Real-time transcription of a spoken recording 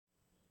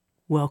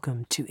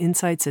Welcome to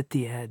Insights at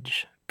the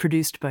Edge,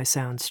 produced by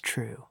Sounds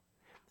True.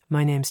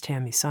 My name's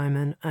Tami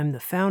Simon. I'm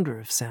the founder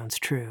of Sounds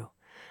True,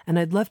 and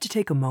I'd love to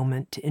take a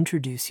moment to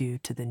introduce you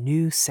to the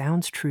new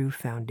Sounds True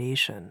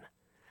Foundation.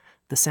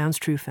 The Sounds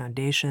True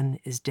Foundation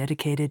is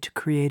dedicated to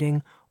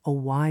creating a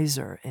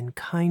wiser and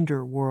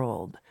kinder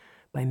world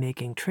by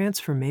making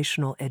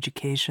transformational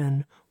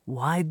education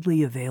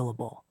widely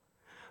available.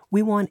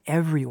 We want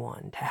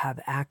everyone to have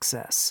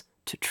access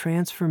to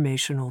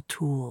transformational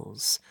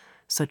tools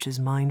such as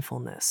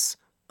mindfulness,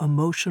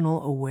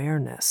 emotional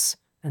awareness,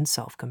 and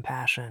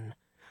self-compassion,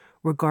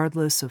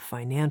 regardless of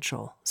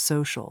financial,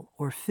 social,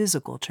 or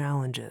physical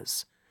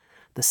challenges.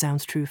 The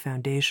Sounds True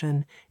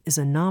Foundation is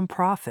a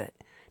nonprofit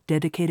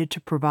dedicated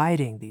to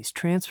providing these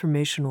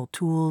transformational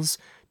tools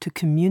to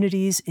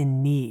communities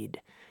in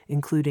need,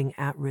 including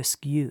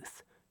at-risk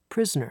youth,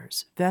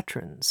 prisoners,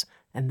 veterans,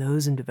 and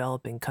those in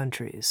developing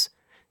countries.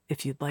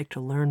 If you'd like to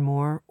learn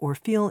more or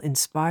feel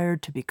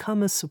inspired to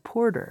become a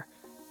supporter,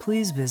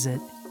 please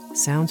visit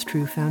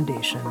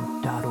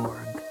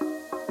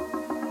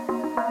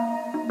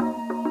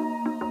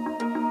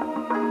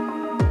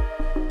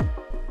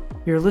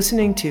SoundsTrueFoundation.org. You're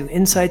listening to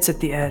Insights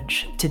at the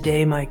Edge.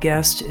 Today, my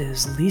guest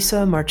is Lisa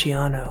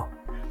Marchiano.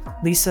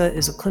 Lisa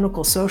is a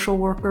clinical social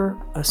worker,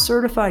 a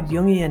certified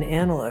Jungian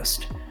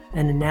analyst,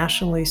 and a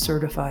nationally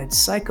certified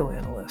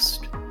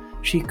psychoanalyst.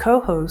 She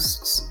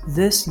co-hosts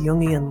This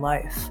Jungian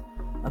Life,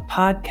 a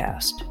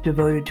podcast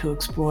devoted to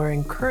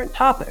exploring current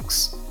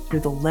topics through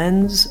the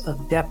lens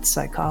of depth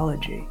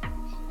psychology.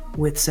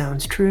 With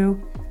Sounds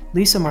True,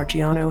 Lisa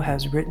Marchiano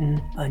has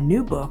written a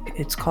new book.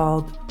 It's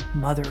called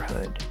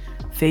Motherhood,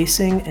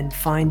 Facing and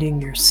Finding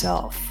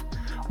Yourself,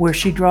 where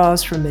she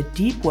draws from a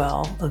deep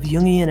well of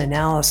Jungian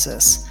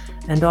analysis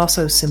and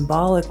also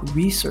symbolic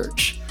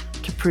research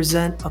to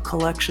present a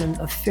collection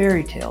of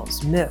fairy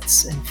tales,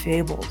 myths, and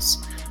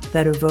fables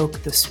that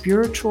evoke the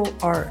spiritual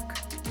arc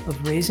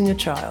of raising a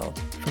child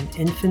from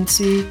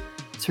infancy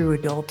through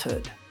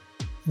adulthood.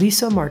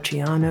 Lisa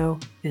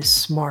Marchiano is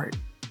smart,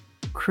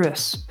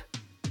 crisp,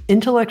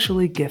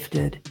 intellectually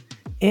gifted,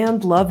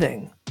 and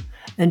loving,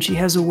 and she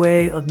has a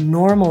way of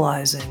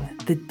normalizing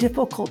the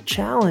difficult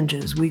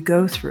challenges we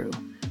go through,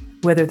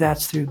 whether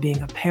that's through being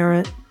a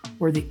parent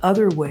or the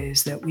other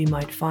ways that we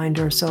might find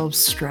ourselves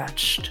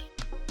stretched.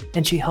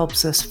 And she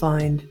helps us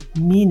find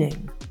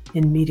meaning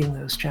in meeting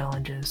those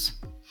challenges.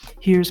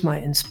 Here's my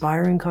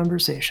inspiring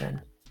conversation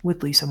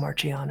with Lisa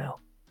Marchiano.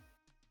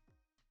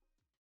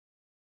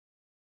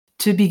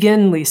 To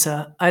begin,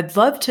 Lisa, I'd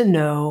love to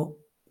know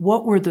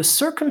what were the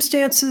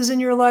circumstances in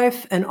your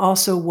life and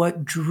also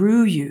what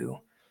drew you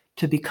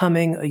to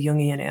becoming a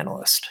Jungian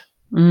analyst?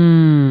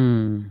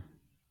 Well,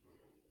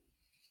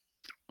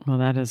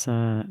 that is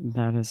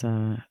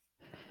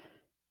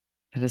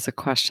a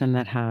question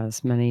that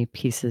has many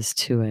pieces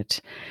to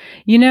it.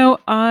 You know,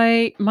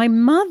 my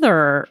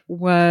mother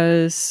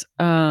was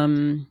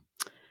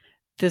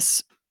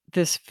this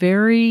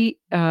very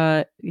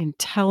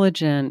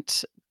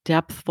intelligent,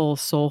 depthful,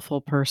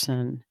 soulful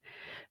person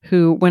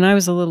who, when I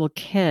was a little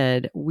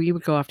kid, we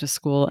would go off to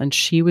school and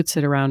she would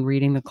sit around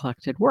reading the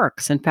collected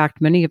works. In fact,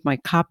 many of my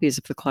copies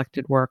of the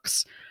collected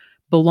works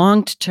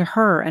belonged to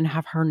her and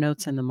have her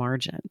notes in the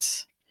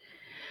margins.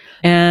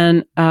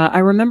 And I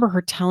remember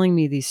her telling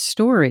me these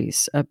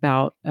stories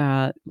about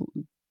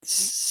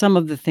some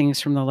of the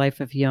things from the life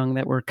of Jung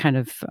that were kind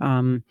of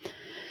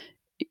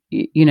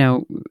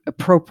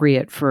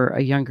appropriate for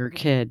a younger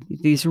kid.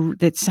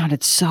 That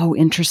sounded so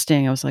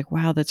interesting. I was like,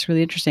 wow, that's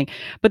really interesting.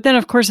 But then,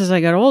 of course, as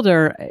I got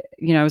older,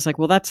 I was like,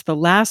 well, that's the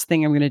last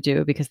thing I'm going to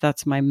do because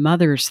that's my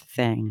mother's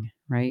thing,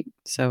 right?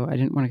 So I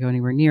didn't want to go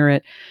anywhere near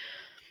it.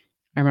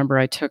 I remember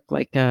I took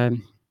like a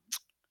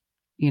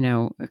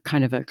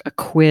kind of a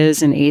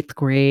quiz in 8th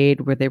grade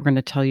where they were going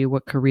to tell you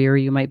what career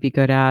you might be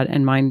good at.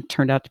 And mine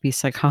turned out to be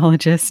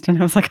psychologist. And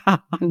I was like,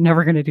 I'm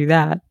never going to do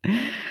that.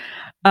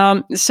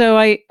 So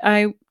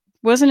I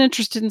wasn't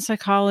interested in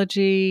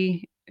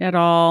psychology at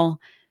all.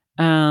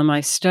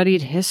 I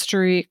studied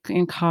history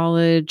in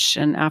college.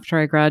 And after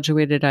I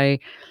graduated, I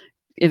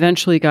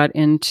eventually got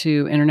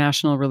into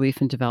international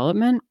relief and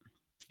development.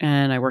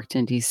 And I worked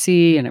in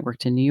DC and I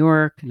worked in New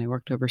York and I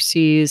worked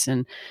overseas.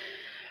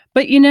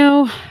 But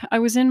I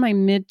was in my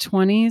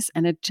mid-20s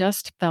and it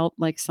just felt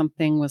like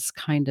something was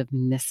kind of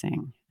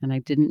missing and I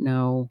didn't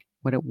know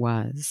what it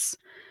was.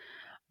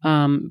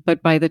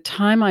 But by the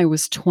time I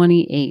was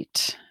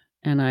 28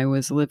 and I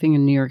was living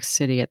in New York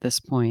City at this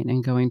point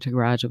and going to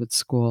graduate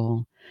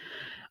school,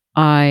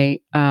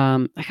 I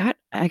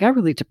got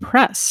really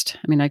depressed.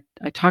 I mean, I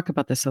talk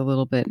about this a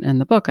little bit in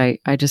the book. I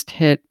just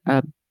hit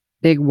a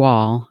big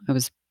wall. I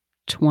was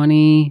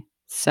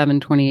 27,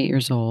 28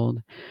 years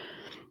old.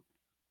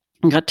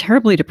 I got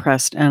terribly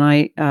depressed, and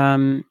I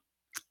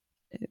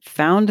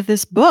found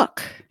this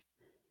book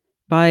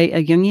by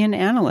a Jungian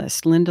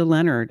analyst, Linda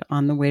Leonard,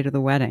 On the Way to the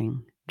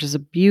Wedding, which is a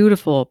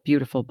beautiful,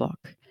 beautiful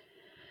book.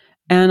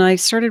 And I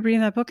started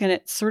reading that book, and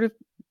it sort of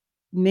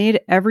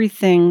made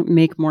everything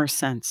make more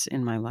sense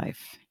in my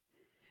life.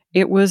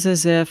 It was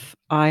as if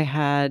I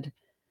had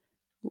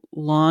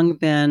long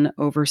been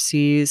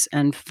overseas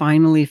and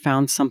finally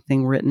found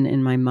something written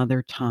in my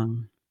mother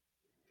tongue.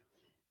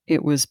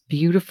 It was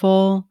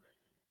beautiful.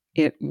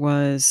 It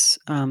was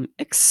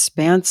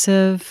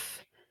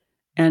expansive,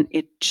 and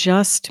it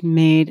just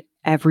made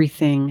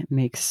everything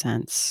make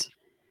sense.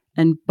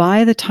 And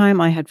by the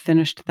time I had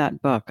finished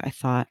that book, I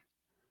thought,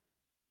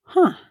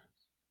 huh,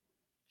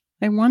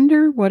 I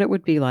wonder what it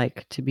would be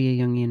like to be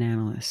a Jungian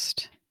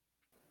analyst.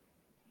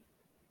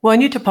 Well, I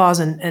need to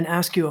pause and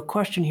ask you a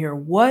question here.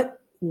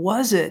 What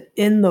was it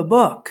in the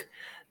book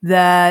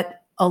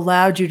that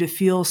allowed you to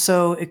feel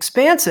so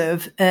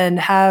expansive and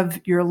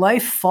have your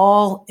life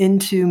fall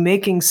into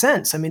making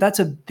sense? I mean, that's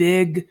a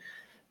big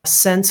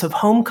sense of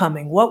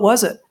homecoming. What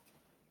was it?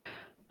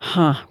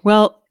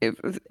 Well,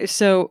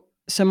 so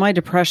my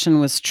depression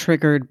was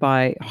triggered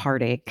by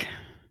heartache.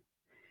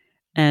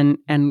 And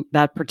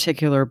that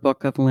particular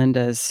book of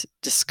Linda's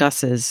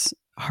discusses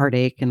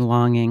heartache and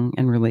longing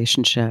and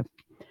relationship.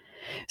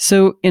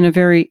 So in a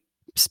very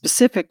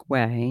specific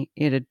way,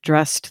 it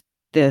addressed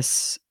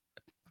this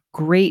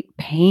great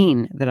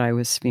pain that I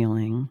was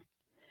feeling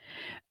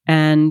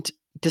and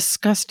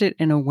discussed it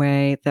in a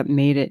way that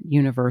made it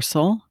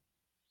universal.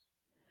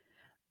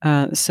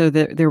 So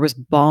that there was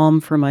balm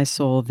for my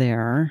soul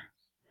there.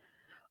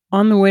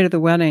 On the Way to the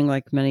Wedding,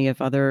 like many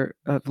of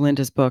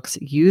Linda's books,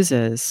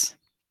 uses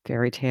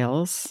fairy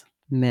tales,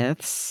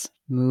 myths,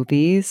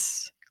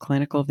 movies,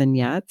 clinical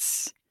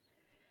vignettes.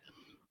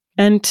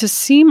 And to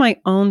see my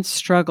own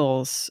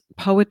struggles,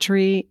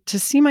 poetry, to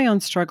see my own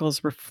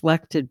struggles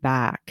reflected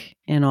back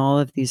in all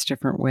of these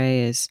different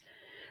ways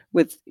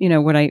with,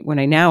 what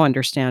I now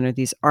understand are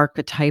these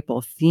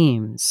archetypal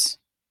themes.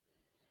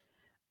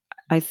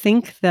 I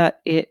think that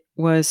it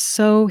was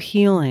so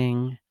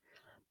healing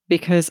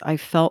because I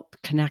felt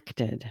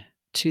connected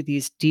to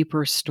these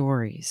deeper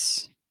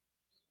stories.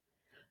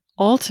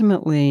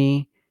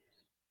 Ultimately,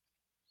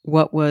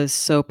 what was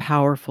so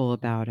powerful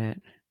about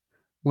it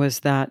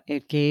was that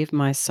it gave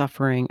my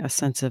suffering a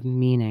sense of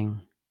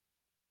meaning.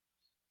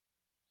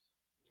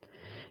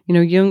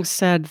 Jung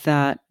said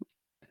that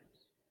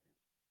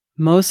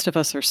most of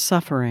us are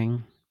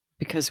suffering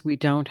because we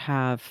don't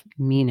have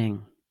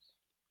meaning.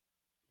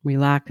 We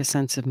lack a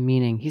sense of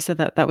meaning. He said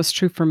that that was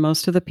true for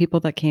most of the people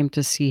that came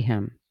to see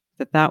him,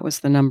 that was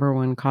the number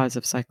one cause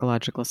of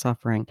psychological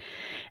suffering.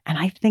 And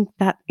I think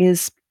that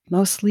is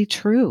mostly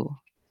true.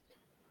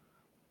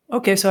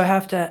 Okay, so I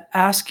have to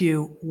ask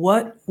you,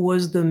 what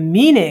was the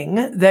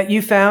meaning that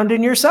you found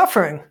in your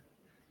suffering?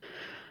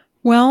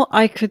 Well,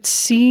 I could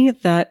see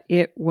that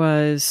it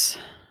was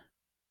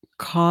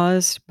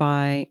caused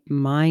by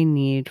my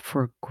need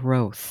for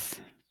growth.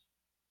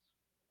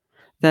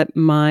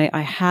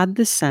 I had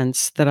the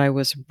sense that I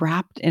was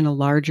wrapped in a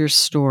larger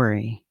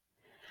story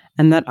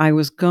and that I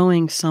was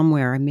going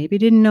somewhere. I maybe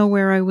didn't know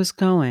where I was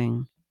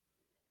going,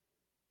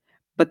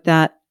 but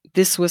that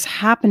this was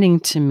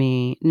happening to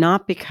me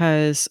not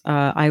because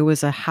I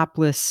was a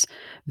hapless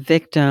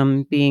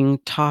victim being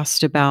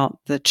tossed about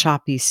the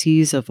choppy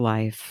seas of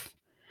life,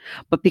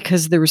 but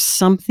because there was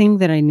something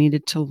that I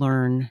needed to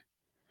learn.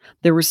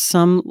 There was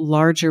some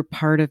larger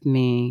part of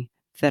me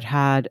that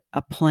had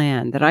a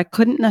plan that I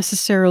couldn't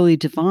necessarily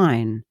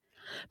divine,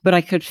 but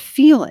I could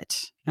feel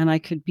it and I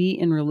could be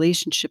in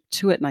relationship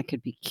to it and I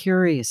could be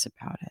curious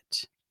about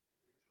it.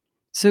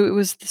 So it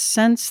was the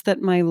sense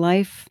that my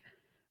life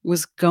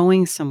was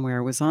going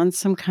somewhere, was on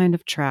some kind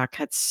of track,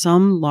 had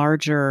some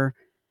larger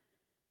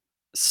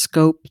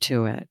scope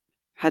to it,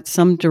 had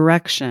some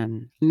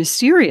direction,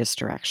 mysterious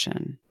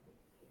direction.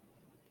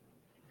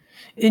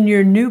 In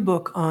your new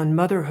book on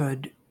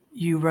motherhood,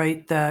 you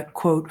write that,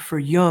 quote, for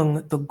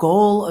Jung, the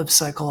goal of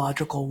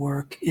psychological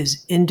work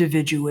is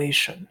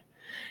individuation.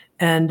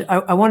 And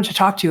I wanted to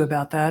talk to you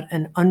about that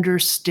and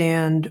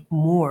understand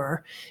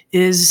more.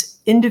 Is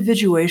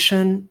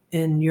individuation,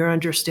 in your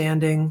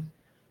understanding,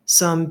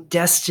 some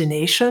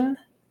destination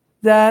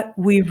that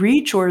we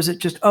reach, or is it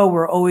just, oh,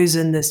 we're always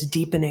in this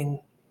deepening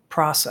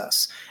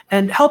process?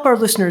 And help our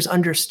listeners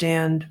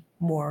understand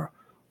more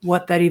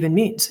what that even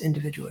means,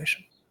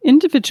 individuation.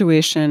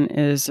 Individuation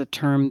is a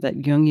term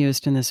that Jung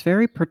used in this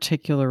very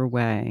particular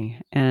way.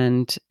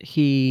 And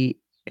he,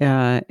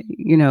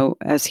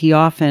 as he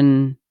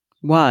often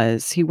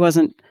was, he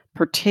wasn't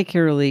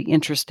particularly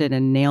interested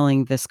in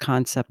nailing this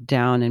concept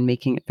down and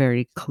making it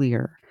very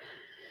clear.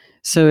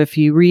 So if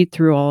you read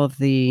through all of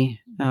the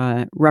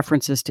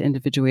references to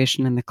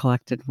individuation in the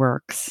collected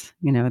works,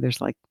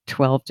 there's like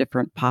 12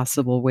 different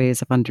possible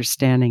ways of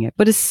understanding it.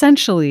 But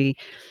essentially,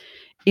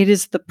 it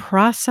is the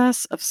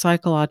process of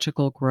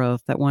psychological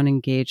growth that one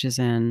engages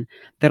in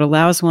that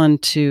allows one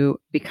to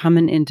become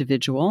an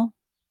individual,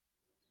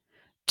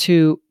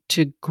 to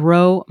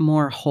grow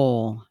more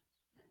whole.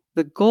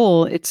 The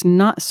goal, it's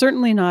not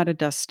certainly not a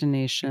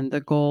destination.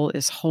 The goal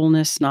is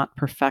wholeness, not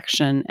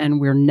perfection, and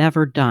we're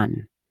never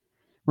done.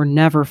 We're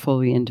never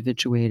fully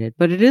individuated,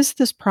 but it is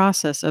this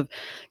process of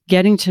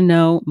getting to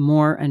know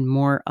more and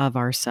more of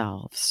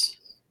ourselves.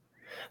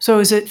 So,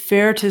 is it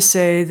fair to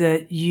say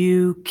that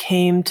you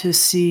came to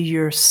see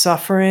your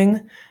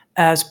suffering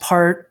as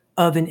part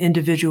of an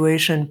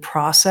individuation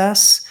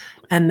process,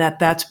 and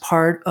that's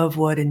part of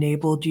what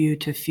enabled you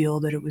to feel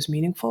that it was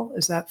meaningful.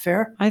 Is that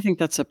fair? I think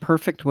that's a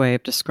perfect way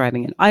of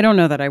describing it. I don't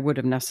know that I would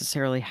have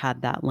necessarily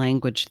had that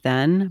language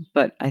then,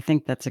 but I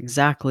think that's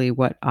exactly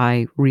what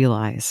I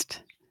realized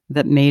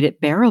that made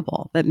it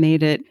bearable, that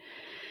made it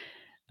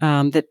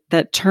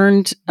that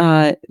turned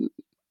that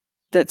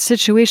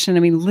situation. I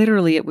mean,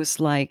 literally, it was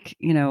like,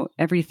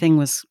 everything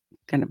was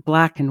kind of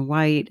black and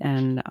white,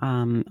 and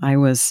I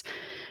was.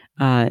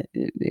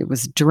 It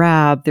was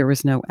drab. There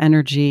was no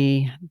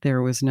energy.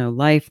 There was no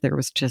life. There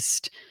was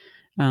just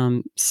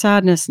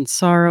sadness and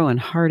sorrow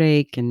and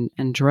heartache and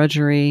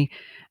drudgery.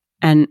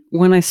 And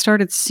when I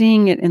started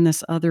seeing it in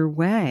this other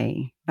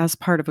way as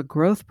part of a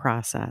growth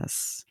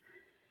process,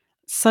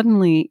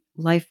 suddenly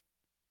life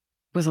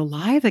was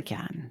alive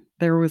again.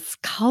 There was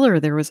color,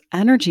 there was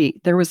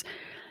energy,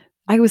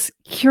 I was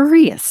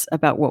curious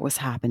about what was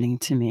happening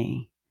to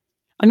me.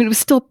 I mean, it was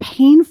still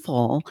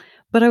painful,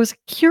 but I was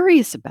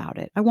curious about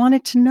it. I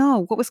wanted to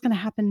know what was going to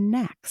happen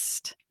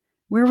next.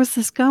 Where was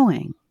this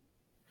going?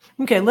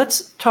 Okay,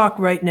 let's talk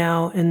right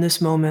now in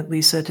this moment,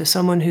 Lisa, to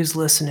someone who's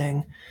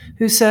listening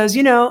who says,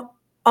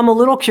 I'm a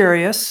little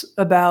curious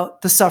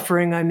about the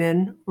suffering I'm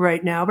in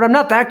right now, but I'm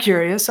not that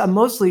curious. I'm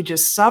mostly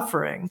just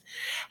suffering.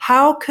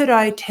 How could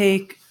I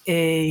take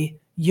a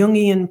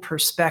Jungian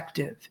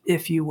perspective,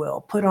 if you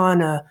will, put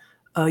on a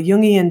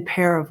Jungian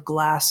pair of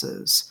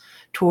glasses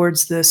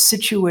towards the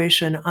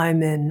situation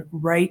I'm in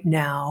right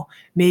now?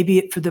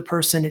 Maybe for the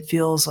person, it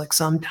feels like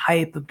some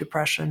type of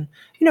depression,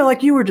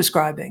 like you were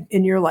describing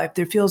in your life.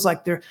 There feels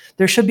like there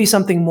should be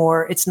something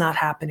more. It's not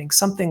happening,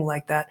 something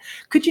like that.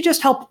 Could you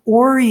just help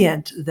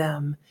orient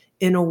them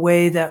in a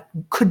way that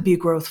could be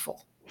growthful?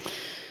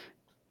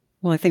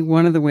 Well, I think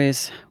one of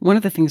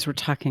the things we're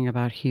talking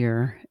about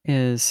here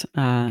is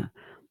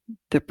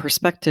the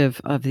perspective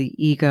of the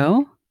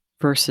ego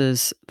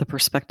versus the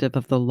perspective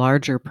of the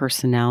larger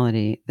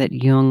personality that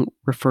Jung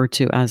referred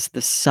to as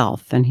the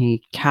self, and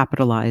he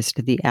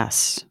capitalized the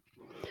S.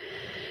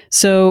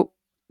 So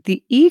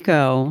the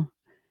ego,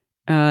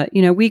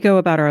 we go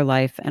about our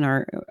life and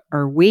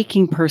our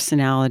waking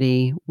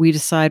personality. We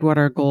decide what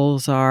our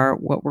goals are,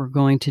 what we're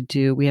going to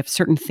do. We have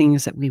certain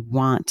things that we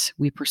want.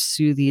 We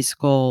pursue these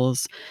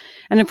goals.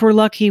 And if we're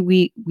lucky,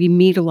 we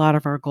meet a lot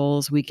of our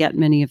goals. We get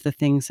many of the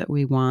things that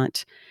we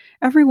want.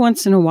 Every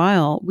once in a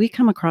while, we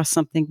come across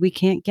something we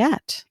can't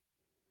get.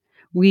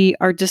 We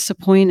are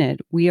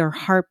disappointed. We are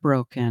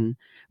heartbroken.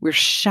 We're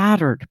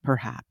shattered,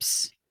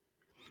 perhaps.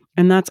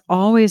 And that's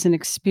always an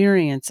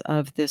experience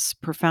of this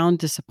profound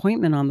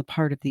disappointment on the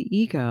part of the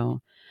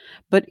ego.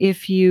 But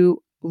if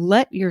you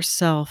let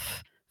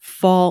yourself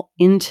fall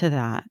into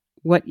that,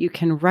 what you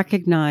can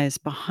recognize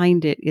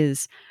behind it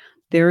is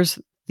there's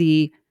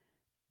the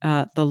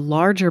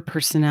larger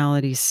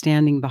personality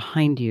standing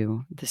behind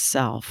you, the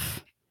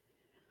self.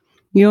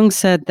 Jung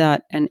said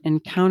that an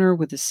encounter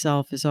with the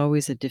self is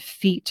always a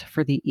defeat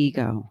for the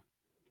ego.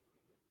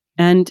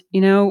 And,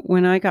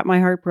 when I got my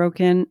heart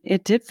broken,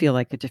 it did feel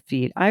like a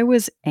defeat. I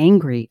was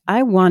angry.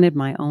 I wanted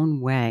my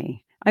own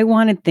way. I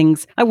wanted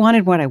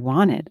what I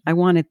wanted. I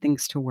wanted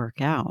things to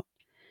work out.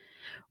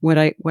 What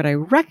I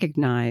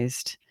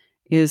recognized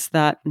is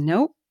that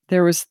nope,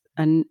 there was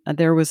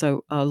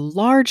a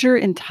larger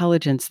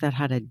intelligence that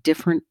had a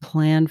different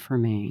plan for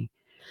me.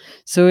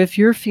 So if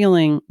you're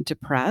feeling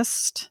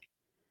depressed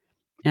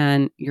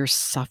and you're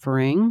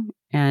suffering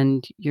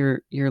and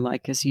you're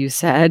like, as you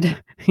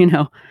said,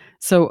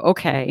 so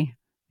okay,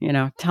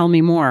 tell me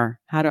more.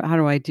 How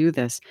do I do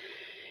this?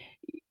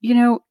 You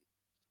know,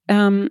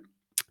 um,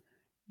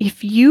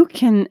 if you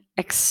can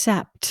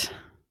accept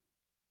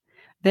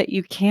that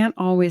you can't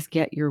always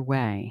get your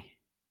way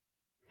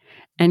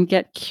and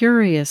get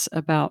curious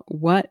about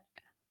what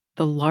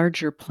the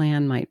larger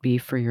plan might be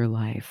for your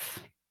life,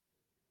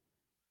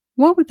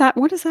 what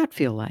does that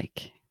feel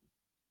like?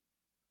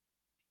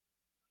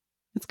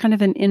 It's kind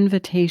of an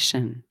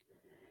invitation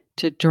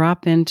to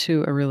drop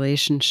into a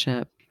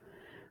relationship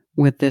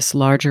with this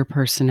larger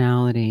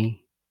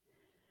personality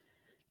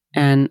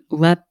and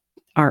let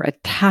our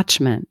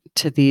attachment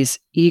to these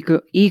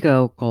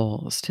ego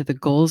goals, to the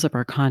goals of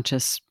our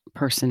conscious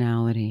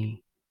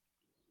personality,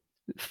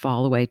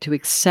 fall away, to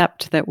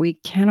accept that we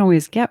can't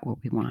always get what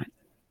we want,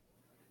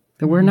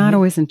 that we're not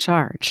always in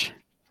charge.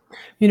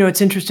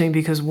 It's interesting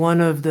because one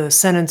of the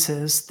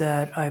sentences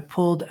that I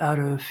pulled out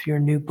of your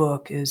new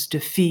book is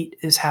defeat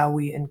is how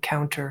we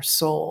encounter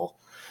soul.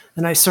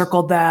 And I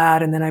circled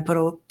that, and then I put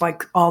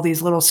like all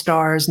these little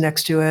stars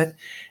next to it.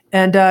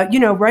 And,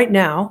 right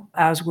now,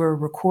 as we're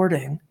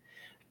recording,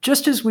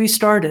 just as we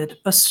started,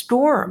 a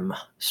storm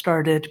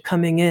started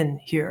coming in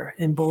here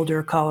in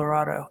Boulder,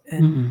 Colorado,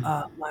 in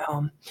my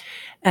home.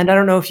 And I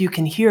don't know if you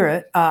can hear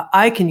it.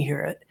 I can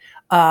hear it.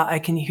 I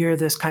can hear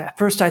this kind of, at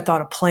first I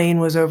thought a plane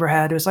was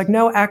overhead. It was like,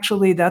 no,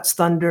 actually that's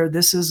thunder.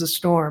 This is a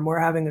storm. We're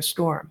having a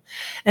storm.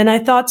 And I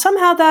thought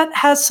somehow that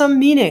has some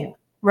meaning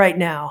right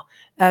now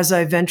as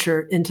I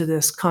venture into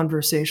this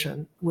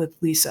conversation with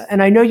Lisa.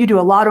 And I know you do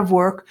a lot of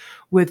work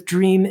with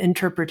dream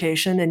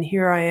interpretation, and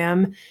here I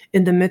am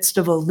in the midst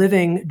of a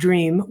living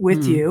dream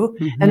with you,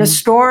 and a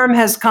storm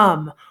has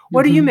come.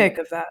 What do you make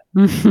of that?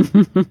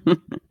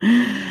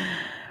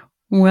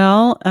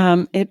 Well,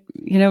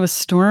 a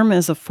storm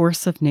is a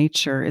force of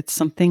nature. It's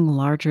something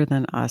larger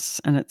than us,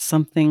 and it's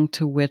something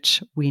to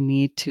which we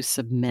need to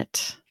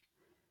submit.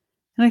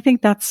 And I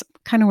think that's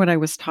kind of what I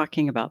was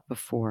talking about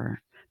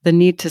before, the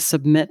need to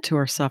submit to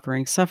our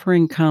suffering.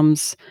 Suffering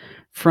comes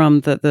from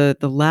the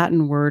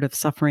Latin word of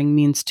suffering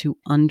means to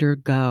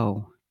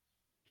undergo.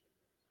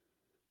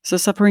 So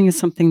suffering is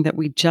something that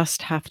we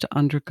just have to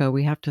undergo.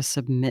 We have to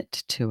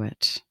submit to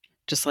it,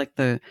 just like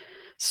the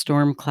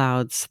storm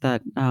clouds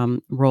that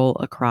roll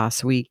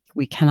across. We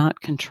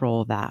cannot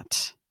control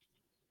that.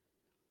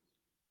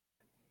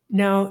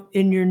 Now,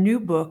 in your new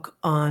book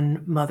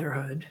on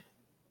motherhood,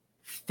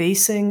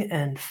 Facing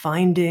and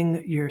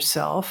Finding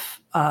Yourself,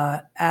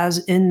 as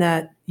in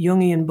that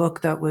Jungian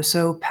book that was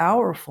so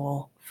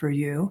powerful for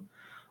you,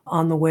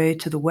 On the Way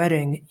to the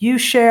Wedding, you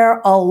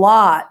share a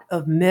lot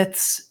of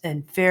myths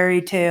and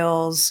fairy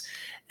tales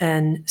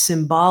and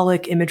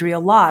symbolic imagery, a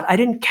lot. I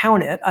didn't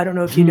count it. I don't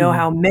know if you know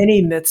how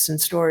many myths and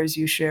stories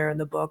you share in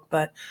the book,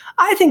 but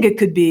I think it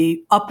could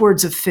be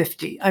upwards of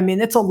 50. I mean,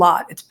 it's a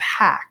lot. It's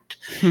packed.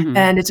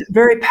 And it's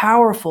very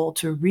powerful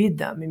to read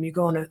them. I mean, you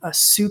go on a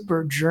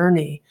super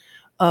journey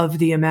of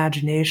the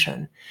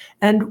imagination.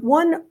 And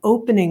one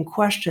opening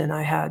question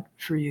I had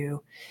for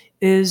you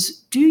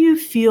is, do you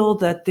feel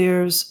that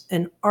there's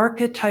an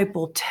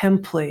archetypal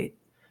template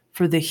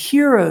for the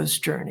hero's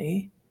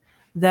journey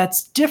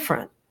that's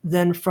different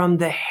than from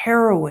the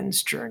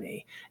heroine's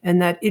journey?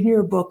 And that in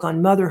your book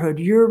on motherhood,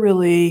 you're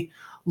really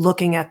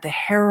looking at the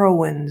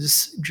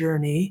heroine's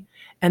journey,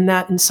 and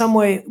that in some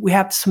way we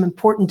have some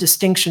important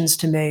distinctions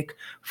to make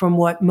from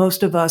what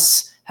most of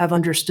us have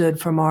understood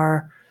from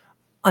our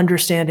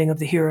understanding of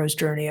the hero's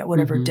journey at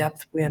whatever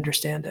depth we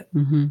understand it.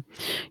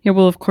 Yeah,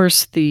 well, of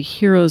course, the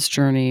hero's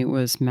journey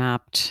was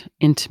mapped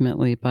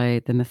intimately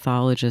by the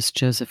mythologist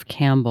Joseph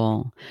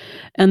Campbell.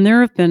 And there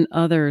have been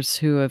others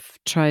who have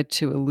tried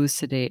to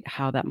elucidate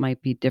how that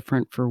might be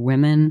different for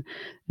women.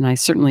 And I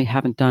certainly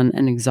haven't done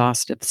an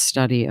exhaustive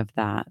study of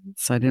that.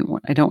 So I don't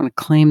want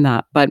to claim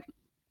that. But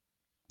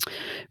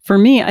for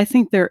me, I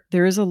think there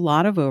is a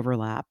lot of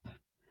overlap.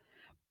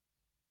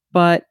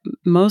 But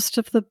most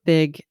of the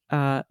big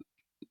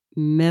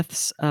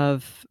myths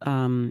of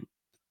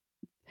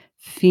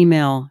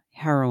female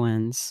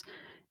heroines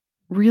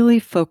really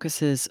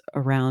focuses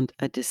around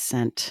a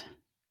descent.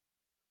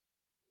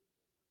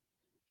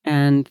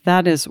 And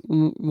that is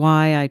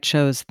why I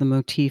chose the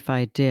motif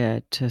I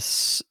did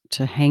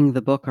to hang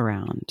the book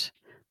around.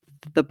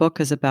 The book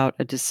is about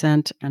a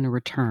descent and a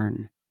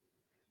return,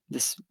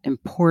 this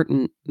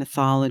important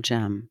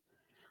mythologem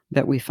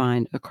that we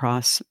find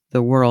across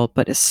the world,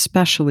 but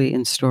especially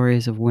in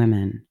stories of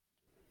women.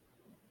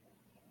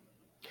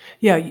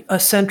 Yeah, a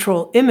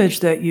central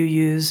image that you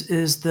use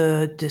is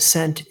the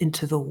descent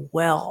into the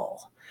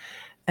well.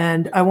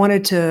 And I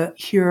wanted to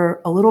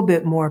hear a little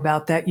bit more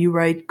about that. You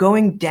write,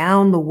 going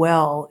down the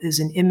well is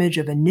an image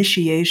of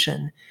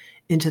initiation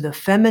into the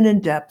feminine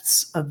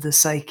depths of the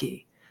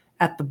psyche.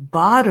 At the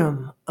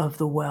bottom of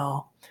the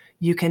well,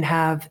 you can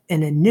have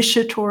an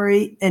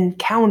initiatory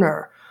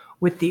encounter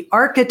with the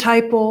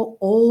archetypal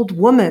old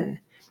woman.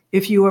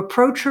 If you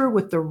approach her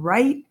with the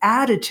right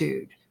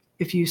attitude,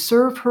 if you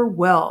serve her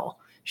well,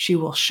 she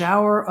will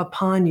shower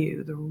upon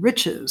you the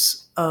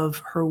riches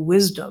of her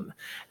wisdom.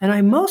 And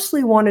I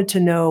mostly wanted to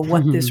know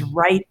what this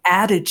right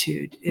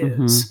attitude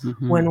is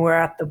when we're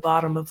at the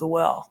bottom of the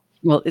well.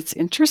 Well, it's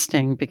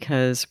interesting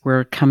because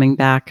we're coming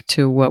back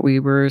to what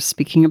we were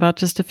speaking about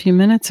just a few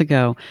minutes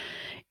ago.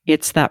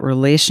 It's that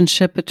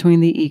relationship between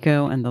the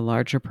ego and the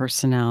larger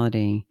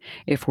personality.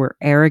 If we're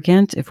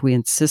arrogant, if we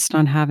insist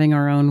on having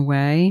our own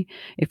way,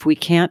 if we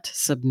can't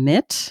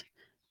submit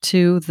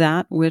to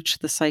that which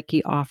the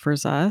psyche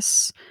offers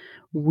us,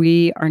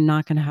 we are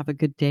not going to have a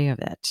good day of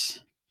it.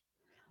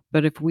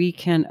 But if we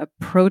can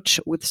approach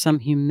with some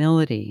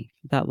humility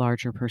that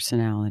larger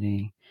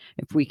personality,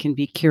 if we can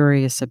be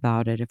curious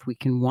about it, if we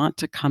can want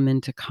to come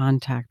into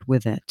contact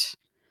with it,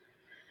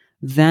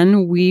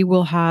 then we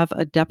will have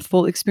a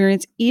depthful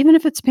experience, even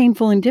if it's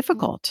painful and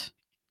difficult.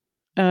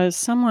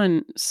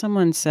 Someone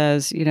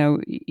says,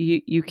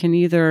 you can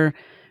either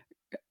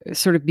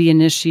sort of be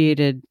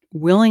initiated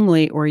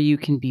willingly or you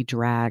can be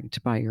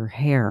dragged by your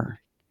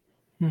hair.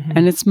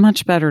 And it's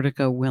much better to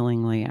go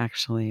willingly,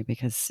 actually,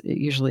 because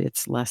usually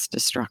it's less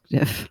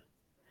destructive.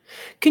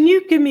 Can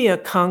you give me a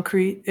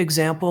concrete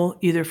example,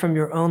 either from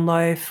your own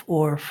life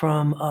or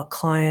from a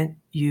client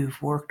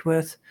you've worked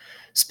with,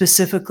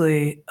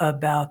 specifically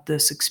about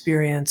this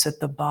experience at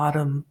the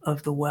bottom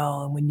of the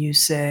well? And when you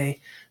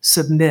say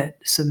submit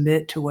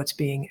to what's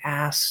being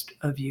asked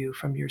of you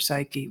from your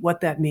psyche,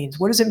 what that means.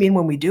 What does it mean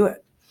when we do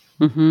it?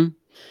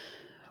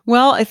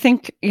 Well, I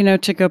think,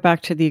 to go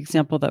back to the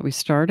example that we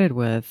started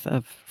with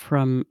of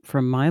from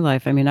my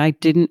life, I mean, I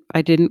didn't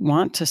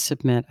want to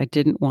submit. I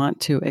didn't want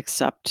to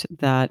accept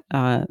that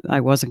I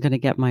wasn't going to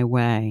get my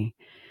way.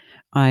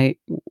 I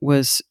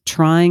was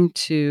trying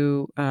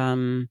to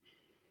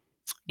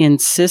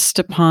insist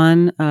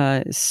upon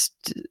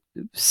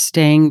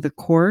staying the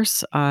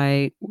course.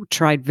 I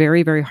tried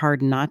very, very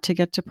hard not to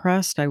get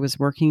depressed. I was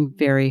working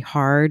very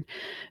hard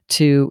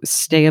to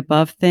stay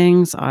above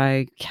things.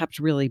 I kept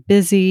really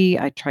busy.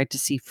 I tried to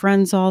see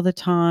friends all the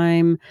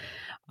time.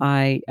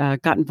 I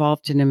got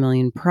involved in a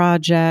million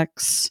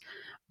projects.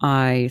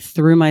 I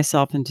threw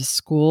myself into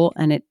school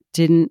and it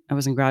didn't, I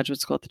was in graduate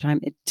school at the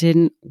time. It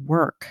didn't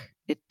work.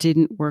 It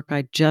didn't work.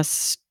 I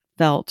just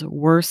felt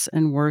worse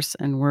and worse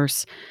and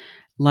worse.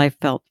 Life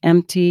felt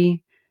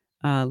empty.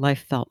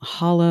 Life felt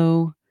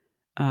hollow.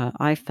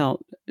 I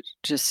felt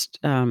just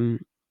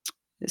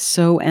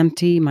so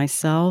empty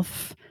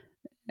myself.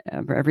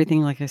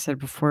 Everything, like I said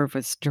before,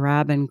 was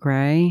drab and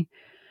gray.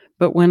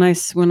 But when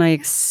I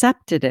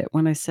accepted it,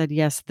 when I said,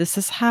 "Yes, this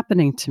is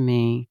happening to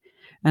me,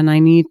 and I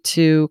need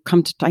to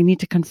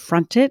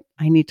confront it.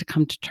 I need to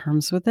come to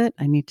terms with it.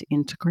 I need to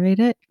integrate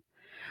it."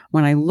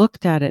 When I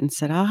looked at it and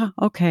said, "Ah,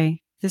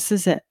 okay, this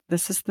is it.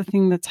 This is the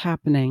thing that's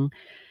happening,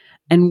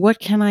 and what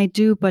can I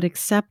do but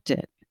accept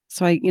it?"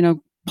 So I,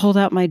 pulled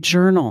out my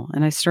journal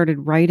and I started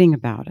writing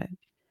about it.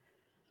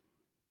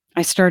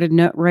 I started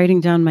writing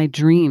down my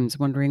dreams,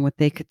 wondering what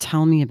they could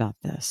tell me about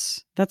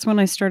this. That's when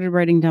I started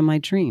writing down my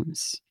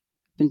dreams.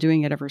 Been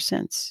doing it ever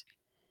since.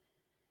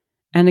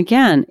 And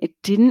again, it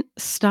didn't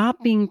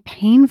stop being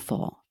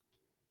painful.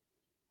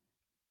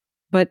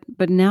 But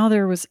now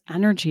there was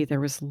energy,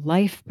 there was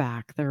life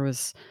back,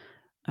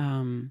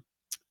 um,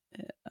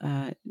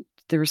 uh,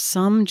 there was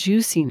some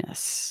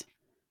juiciness,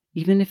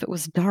 even if it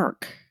was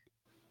dark.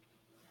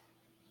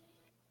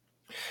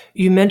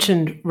 You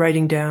mentioned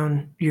writing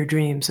down your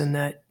dreams and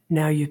that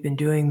now you've been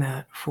doing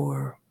that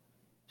for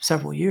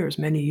several years,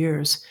 many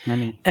years.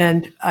 Many.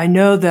 And I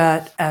know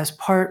that as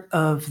part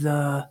of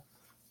the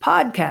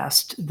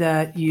podcast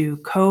that you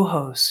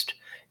co-host,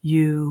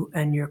 you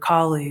and your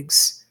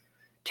colleagues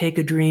take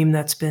a dream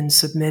that's been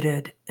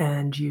submitted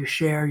and you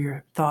share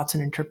your thoughts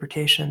and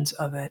interpretations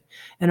of it.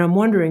 And I'm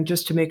wondering,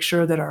 just to make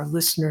sure that our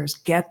listeners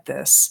get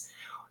this,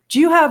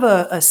 do you have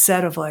a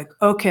set of like,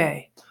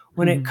 okay,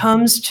 when it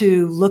comes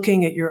to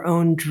looking at your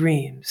own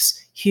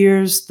dreams,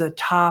 here's the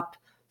top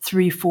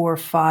 3, 4,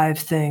 5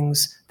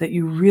 things that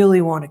you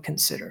really want to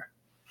consider?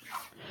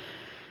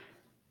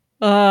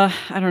 I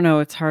don't know.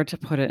 It's hard to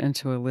put it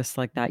into a list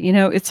like that.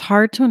 It's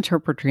hard to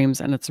interpret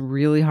dreams, and it's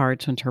really hard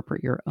to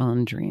interpret your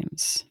own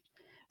dreams.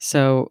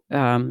 So,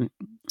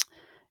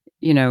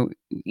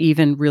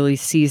 even really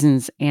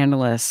seasoned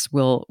analysts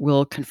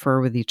will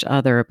confer with each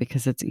other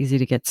because it's easy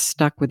to get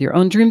stuck with your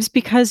own dreams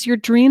because your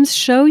dreams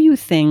show you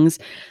things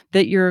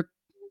that your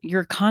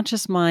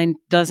conscious mind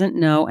doesn't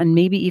know and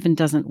maybe even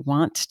doesn't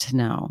want to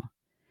know.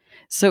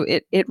 So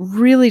it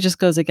really just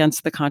goes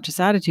against the conscious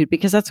attitude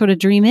because that's what a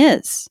dream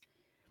is.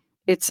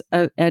 It's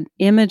an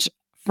image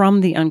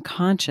from the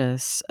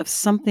unconscious of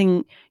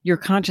something your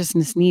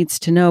consciousness needs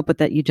to know, but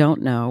that you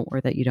don't know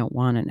or that you don't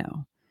want to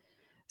know.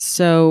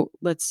 So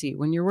let's see.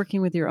 When you're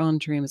working with your own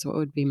dreams, what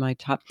would be my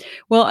top?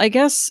 Well, I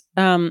guess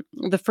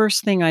the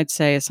first thing I'd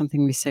say is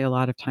something we say a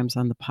lot of times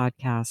on the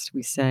podcast.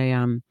 We say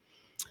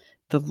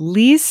the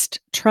least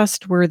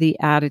trustworthy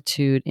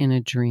attitude in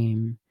a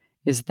dream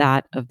is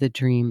that of the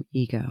dream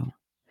ego.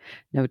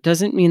 Now, it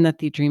doesn't mean that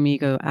the dream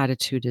ego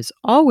attitude is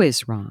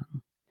always wrong,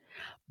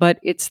 but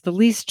it's the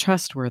least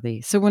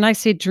trustworthy. So when I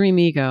say dream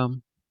ego,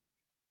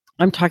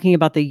 I'm talking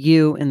about the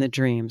you in the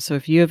dream. So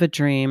if you have a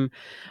dream,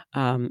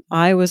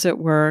 I was at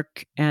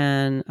work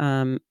and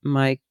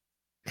my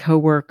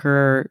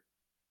coworker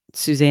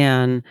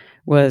Suzanne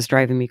was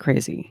driving me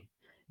crazy.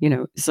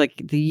 It's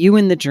like the you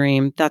in the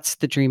dream, that's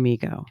the dream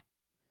ego.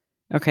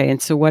 Okay,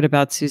 and so what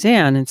about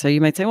Suzanne? And so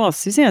you might say, well,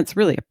 Suzanne's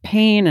really a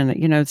pain, and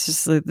it's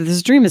just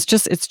this dream is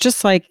it's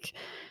just like,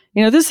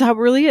 this is how it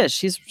really is.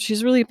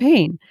 She's really a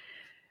pain.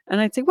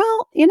 And I'd say,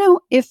 well,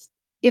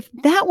 if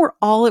that were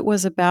all it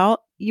was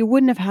about, you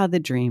wouldn't have had the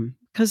dream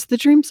because the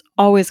dream's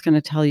always going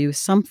to tell you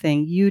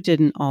something you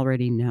didn't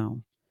already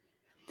know.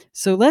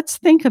 So let's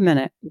think a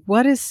minute.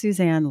 What is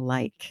Suzanne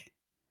like?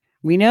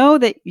 We know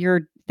that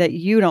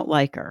you don't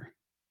like her,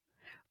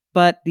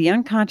 but the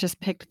unconscious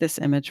picked this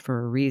image for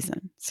a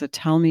reason. So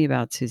tell me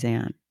about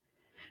Suzanne.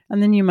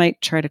 And then you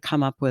might try to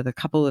come up with a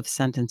couple of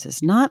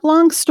sentences, not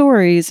long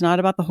stories, not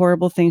about the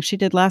horrible things she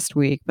did last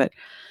week, but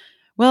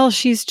well,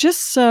 she's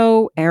just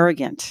so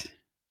arrogant.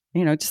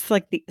 Just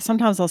like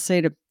sometimes I'll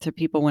say to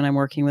people when I'm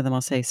working with them,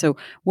 I'll say, so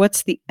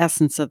what's the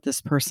essence of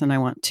this person? I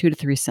want 2 to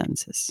 3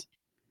 sentences.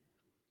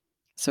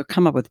 So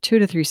come up with 2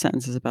 to 3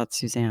 sentences about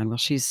Suzanne. Well,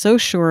 she's so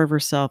sure of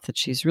herself that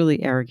she's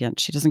really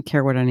arrogant. She doesn't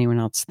care what anyone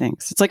else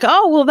thinks. It's like,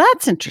 oh, well,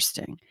 that's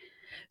interesting.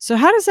 So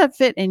how does that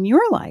fit in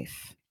your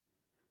life?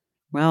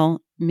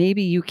 Well,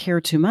 maybe you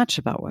care too much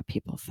about what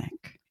people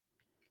think.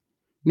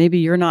 Maybe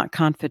you're not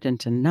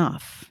confident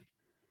enough.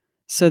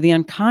 So the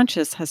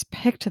unconscious has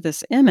picked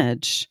this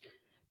image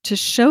to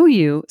show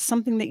you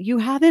something that you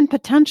have in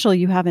potential.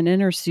 You have an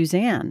inner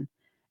Suzanne,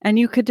 and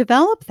you could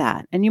develop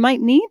that, and you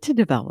might need to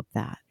develop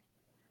that.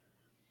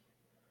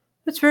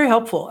 That's very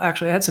helpful.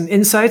 Actually, I had some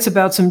insights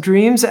about some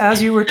dreams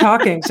as you were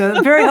talking.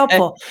 So very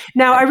helpful.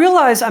 Now, I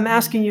realize I'm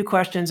asking you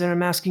questions and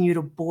I'm asking you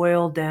to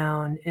boil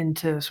down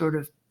into sort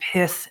of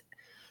pith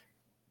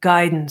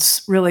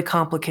guidance, really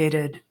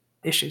complicated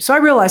issues. So I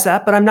realize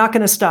that, but I'm not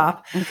going to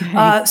stop.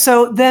 Okay.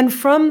 So then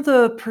from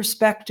the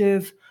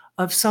perspective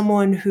of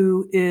someone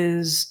who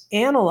is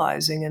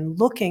analyzing and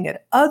looking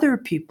at other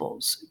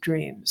people's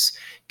dreams,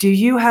 do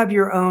you have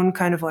your own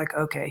kind of like,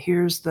 okay,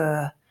 here's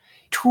the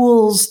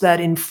tools that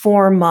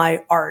inform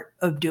my art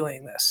of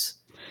doing this?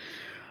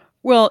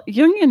 Well,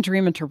 Jungian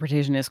dream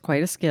interpretation is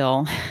quite a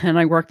skill, and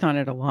I worked on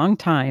it a long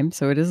time,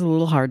 so it is a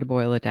little hard to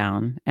boil it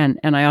down. And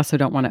I also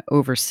don't want to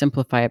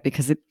oversimplify it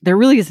because there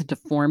really isn't a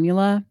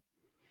formula,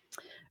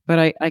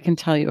 but I can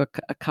tell you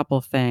a couple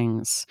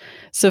things.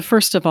 So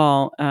first of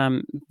all,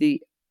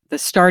 the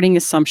starting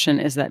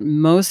assumption is that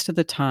most of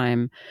the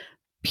time,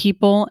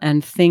 people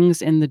and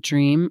things in the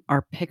dream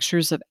are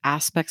pictures of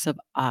aspects of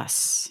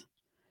us.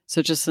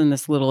 So just in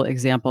this little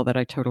example that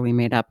I totally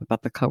made up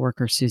about the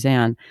coworker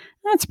Suzanne,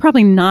 that's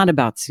probably not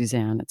about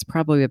Suzanne. It's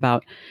probably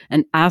about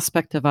an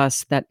aspect of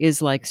us that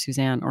is like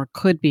Suzanne or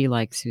could be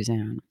like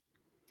Suzanne.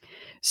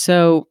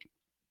 So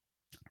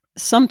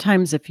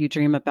sometimes if you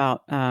dream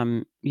about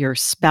your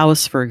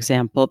spouse, for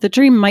example, the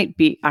dream might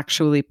be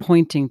actually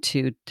pointing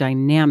to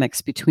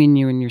dynamics between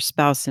you and your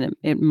spouse, and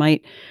it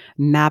might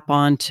map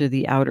onto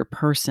the outer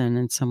person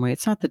in some way.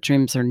 It's not that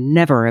dreams are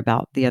never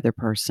about the other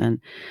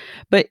person.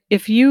 But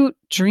if you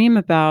dream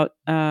about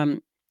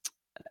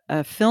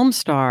a film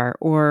star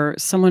or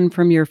someone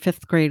from your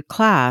fifth grade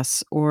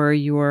class or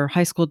your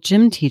high school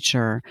gym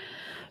teacher,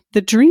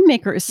 the dream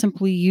maker is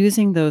simply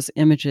using those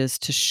images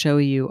to show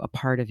you a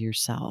part of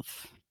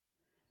yourself.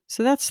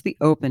 So that's the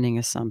opening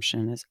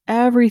assumption is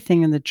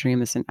everything in the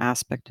dream is an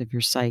aspect of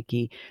your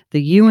psyche.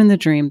 The you in the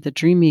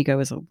dream ego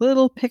is a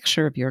little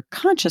picture of your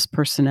conscious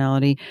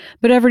personality,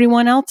 but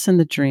everyone else in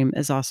the dream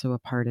is also a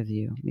part of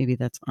you. Maybe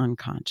that's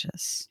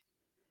unconscious.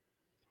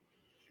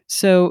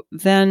 So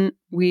then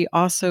we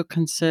also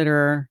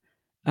consider,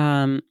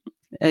 um,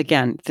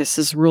 again, this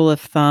is rule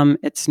of thumb.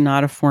 It's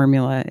not a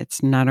formula.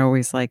 It's not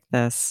always like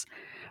this,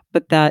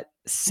 but that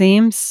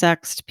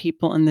same-sexed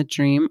people in the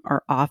dream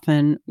are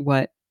often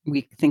what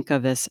we think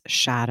of as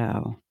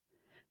shadow.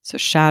 So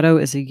shadow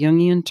is a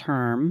Jungian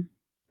term.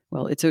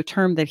 Well, it's a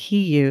term that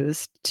he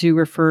used to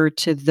refer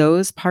to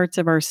those parts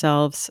of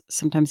ourselves.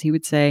 Sometimes he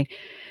would say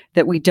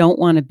that we don't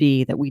want to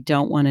be, that we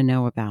don't want to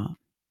know about.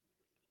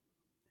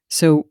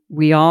 So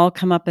we all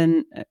come up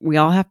and we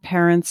all have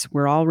parents.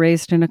 We're all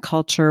raised in a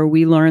culture.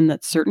 We learn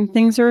that certain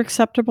things are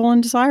acceptable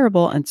and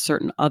desirable and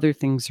certain other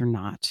things are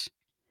not.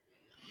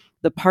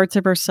 The parts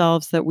of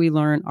ourselves that we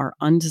learn are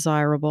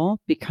undesirable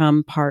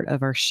become part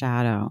of our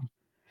shadow.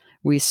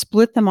 We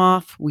split them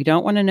off. We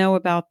don't want to know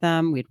about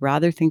them. We'd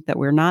rather think that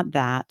we're not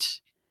that.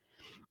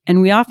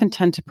 And we often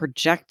tend to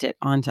project it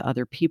onto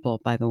other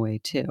people, by the way,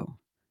 too,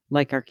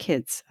 like our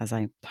kids, as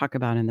I talk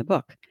about in the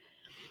book.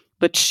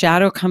 But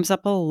shadow comes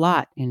up a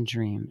lot in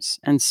dreams.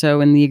 And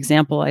so in the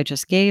example I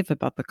just gave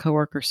about the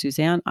coworker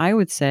Suzanne, I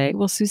would say,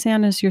 well,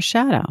 Suzanne is your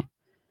shadow.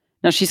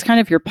 Now she's kind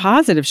of your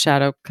positive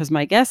shadow because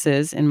my guess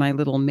is in my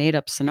little made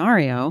up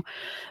scenario,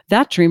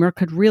 that dreamer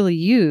could really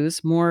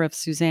use more of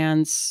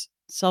Suzanne's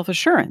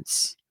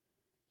self-assurance.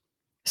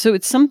 So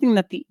it's something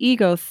that the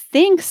ego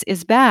thinks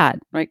is bad,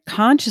 right?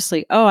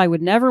 Consciously, oh, I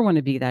would never want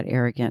to be that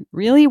arrogant.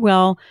 Really?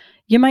 Well,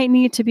 you might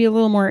need to be a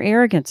little more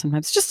arrogant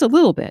sometimes, just a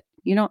little bit.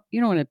 You don't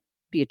want to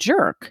be a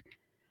jerk,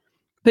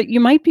 but you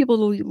might be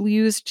able to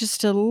use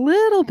just a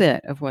little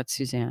bit of what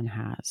Suzanne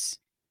has.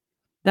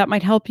 That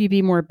might help you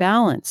be more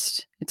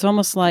balanced. It's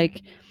almost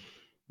like,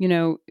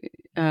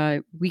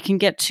 we can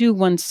get too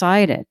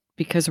one-sided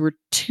because we're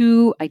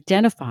too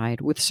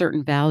identified with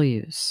certain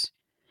values.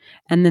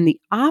 And then the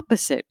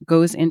opposite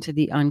goes into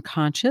the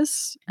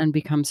unconscious and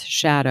becomes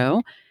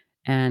shadow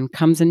and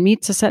comes and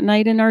meets us at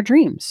night in our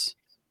dreams.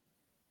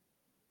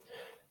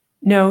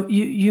 Now,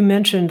 you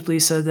mentioned,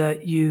 Lisa,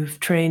 that you've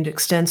trained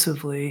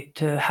extensively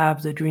to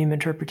have the dream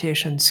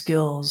interpretation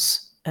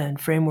skills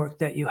and framework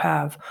that you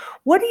have.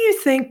 What do you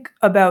think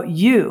about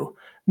you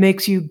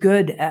makes you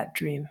good at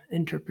dream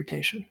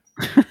interpretation?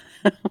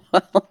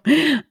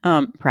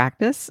 Well,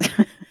 practice.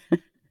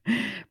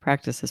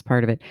 Practice is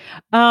part of it.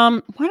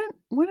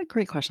 What a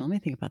great question. Let me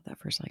think about that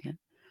for a second.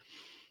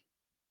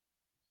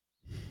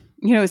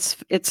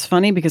 It's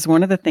funny because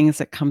one of the things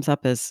that comes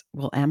up is,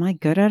 well, am I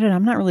good at it?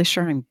 I'm not really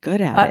sure I'm good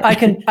at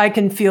it. I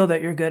can feel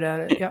that you're good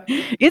at it. Yeah.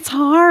 It's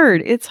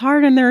hard. It's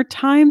hard. And there are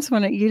times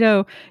when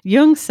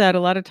Jung said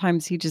a lot of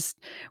times he just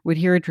would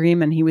hear a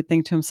dream and he would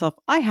think to himself,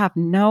 I have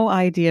no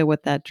idea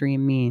what that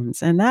dream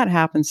means. And that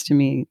happens to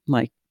me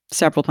like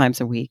several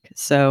times a week.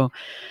 So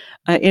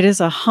it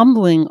is a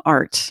humbling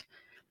art.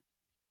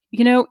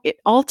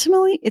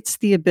 Ultimately, it's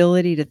the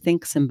ability to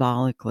think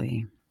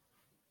symbolically,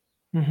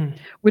 Mm-hmm.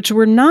 which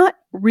we're not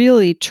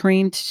really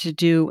trained to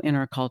do in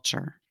our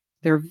culture.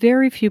 There are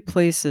very few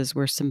places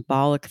where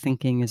symbolic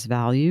thinking is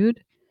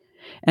valued,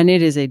 and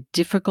it is a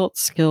difficult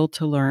skill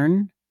to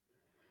learn.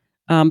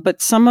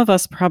 But some of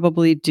us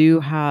probably do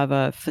have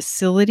a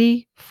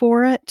facility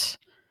for it.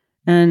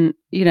 And,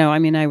 I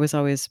mean, I was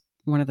always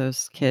one of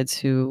those kids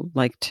who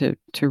liked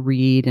to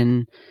read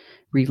and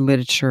read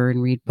literature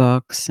and read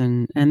books,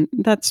 and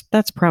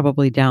that's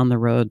probably down the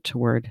road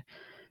toward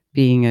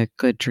being a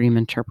good dream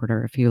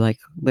interpreter if you like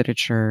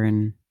literature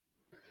and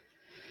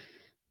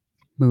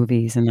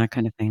movies and that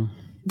kind of thing.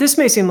 This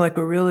may seem like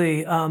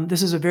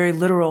this is a very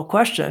literal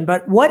question,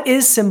 but what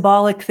is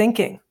symbolic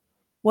thinking?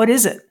 What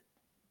is it?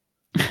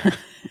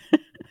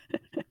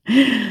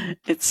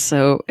 It's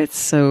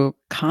so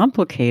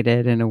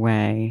complicated in a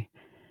way.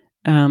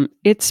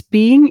 It's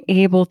being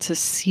able to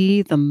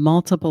see the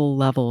multiple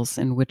levels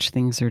in which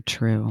things are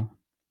true.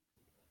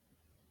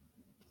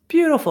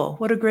 Beautiful.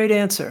 What a great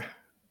answer.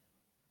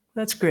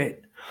 That's great.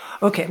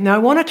 Okay, now I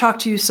want to talk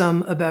to you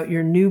some about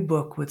your new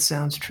book, which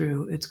sounds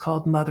true. It's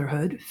called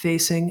Motherhood,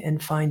 Facing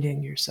and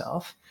Finding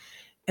Yourself.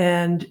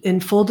 And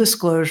in full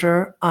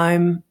disclosure,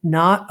 I'm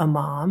not a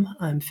mom.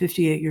 I'm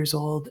 58 years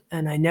old,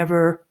 and I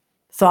never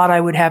thought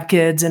I would have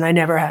kids, and I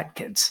never had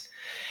kids.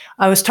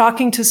 I was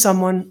talking to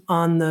someone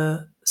on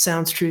the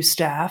Sounds True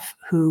staff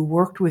who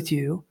worked with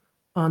you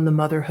on the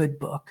Motherhood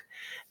book.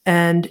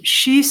 And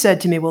she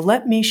said to me, well,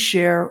 let me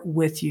share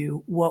with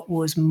you what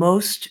was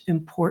most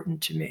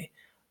important to me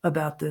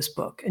about this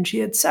book. And she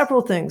had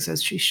several things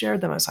as she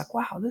shared them. I was like,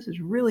 wow, this is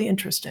really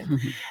interesting.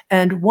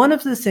 And one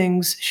of the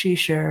things she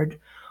shared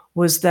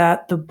was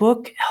that the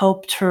book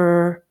helped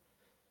her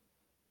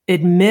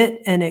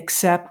admit and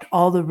accept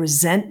all the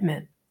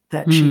resentment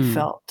that she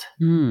felt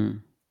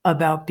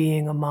about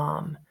being a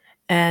mom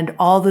and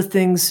all the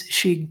things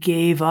she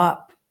gave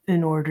up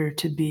in order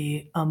to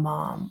be a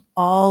mom,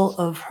 all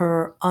of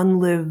her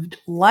unlived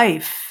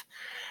life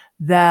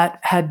that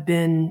had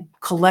been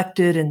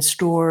collected and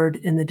stored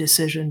in the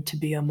decision to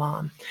be a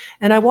mom.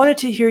 And I wanted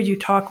to hear you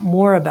talk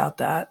more about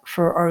that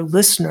for our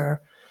listener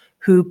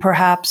who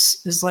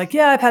perhaps is like,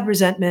 yeah, I've had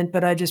resentment,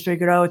 but I just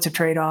figured, oh, it's a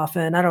trade-off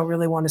and I don't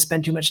really want to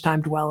spend too much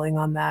time dwelling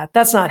on that.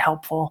 That's not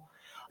helpful.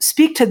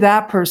 Speak to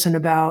that person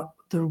about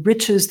the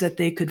riches that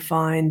they could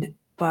find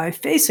by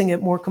facing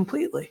it more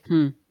completely.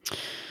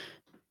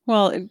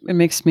 Well, it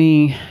makes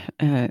me,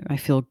 I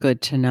feel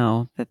good to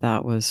know that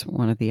that was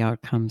one of the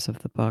outcomes of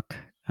the book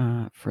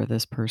for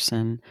this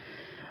person.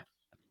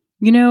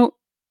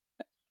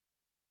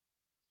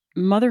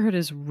 Motherhood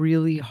is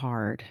really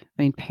hard.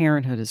 I mean,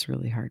 parenthood is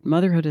really hard.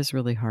 Motherhood is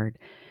really hard.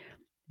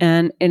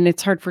 And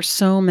it's hard for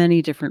so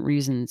many different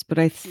reasons. But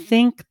I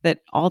think that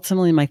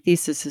ultimately my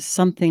thesis is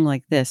something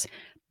like this.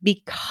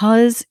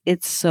 Because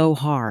it's so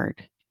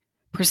hard,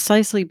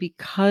 precisely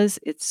because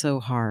it's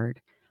so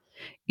hard,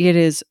 it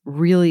is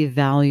really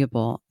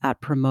valuable at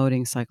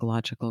promoting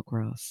psychological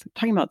growth.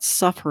 Talking about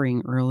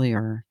suffering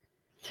earlier,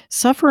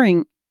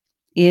 suffering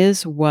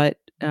is what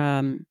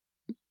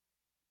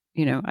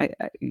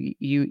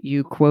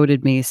you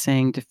quoted me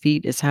saying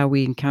defeat is how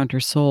we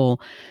encounter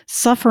soul.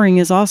 Suffering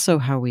is also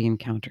how we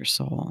encounter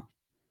soul.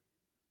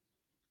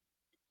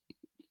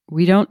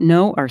 We don't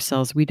know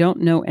ourselves. We don't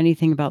know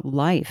anything about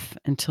life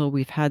until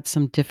we've had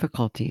some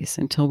difficulties,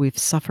 until we've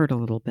suffered a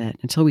little bit,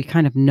 until we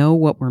kind of know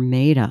what we're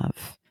made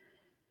of,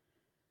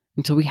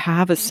 until we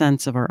have a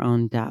sense of our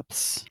own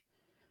depths.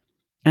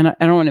 And I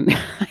don't want to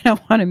I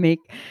don't want to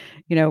make,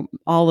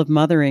 all of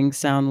mothering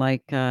sound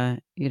like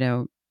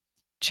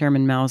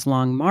Chairman Mao's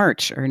Long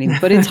March or anything,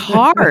 but it's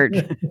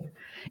hard.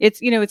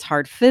 It's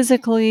hard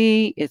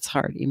physically, it's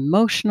hard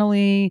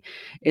emotionally,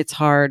 it's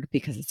hard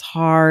because it's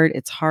hard.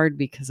 It's hard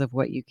because of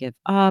what you give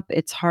up.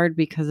 It's hard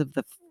because of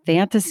the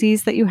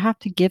fantasies that you have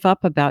to give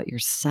up about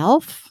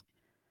yourself.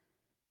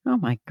 Oh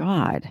my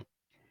God.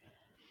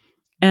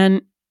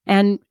 And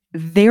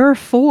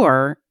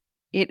therefore,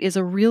 it is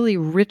a really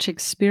rich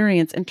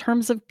experience in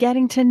terms of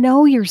getting to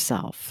know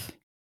yourself.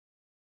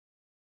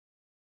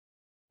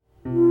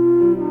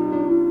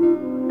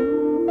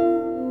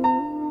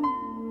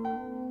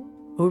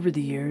 Over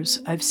the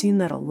years, I've seen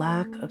that a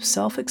lack of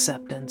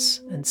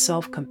self-acceptance and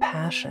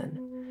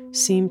self-compassion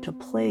seem to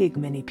plague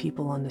many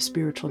people on the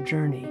spiritual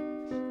journey,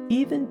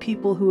 even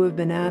people who have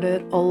been at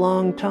it a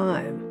long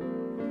time.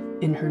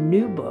 In her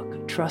new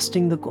book,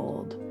 Trusting the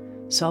Gold,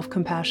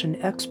 self-compassion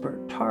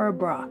expert Tara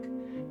Brach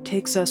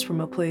takes us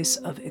from a place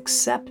of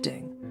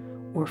accepting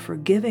or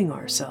forgiving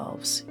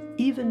ourselves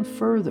even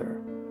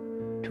further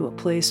to a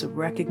place of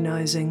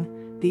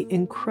recognizing the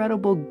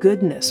incredible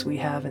goodness we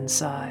have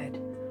inside,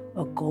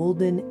 a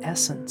golden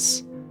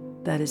essence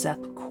that is at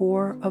the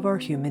core of our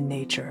human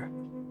nature.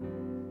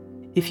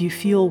 If you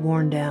feel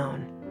worn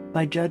down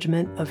by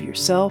judgment of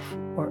yourself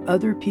or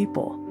other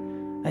people,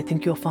 I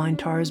think you'll find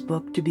Tara's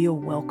book to be a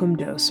welcome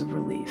dose of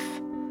relief.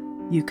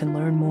 You can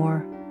learn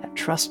more at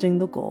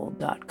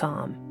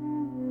trustingthegold.com.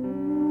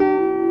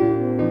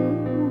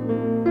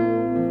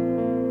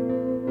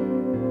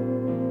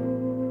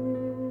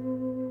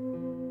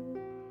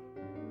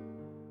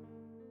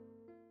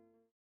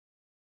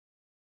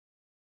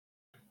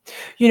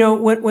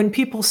 When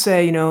people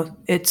say,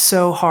 it's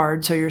so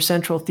hard, so your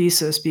central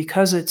thesis,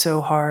 because it's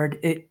so hard,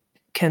 it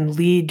can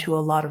lead to a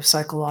lot of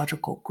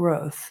psychological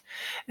growth.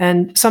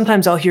 And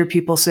sometimes I'll hear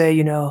people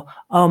say,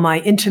 oh,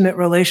 my intimate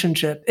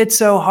relationship, it's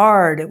so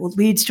hard, it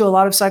leads to a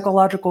lot of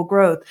psychological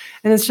growth.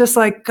 And it's just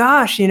like,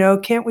 gosh,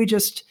 can't we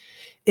just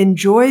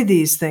enjoy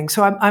these things?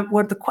 So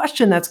what the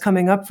question that's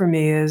coming up for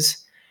me is,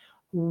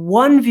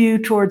 one view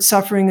towards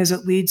suffering is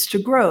it leads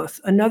to growth.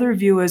 Another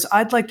view is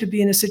I'd like to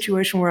be in a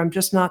situation where I'm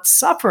just not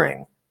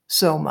suffering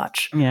so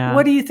much. Yeah.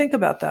 What do you think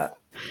about that?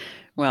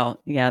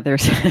 Well, yeah,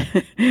 there's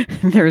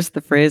there's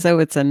the phrase, "Oh,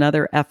 it's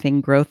another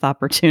effing growth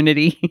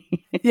opportunity."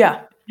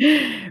 Yeah.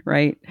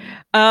 Right.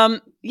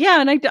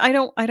 Yeah, and I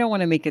don't want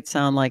to make it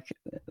sound like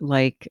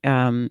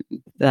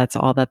that's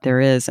all that there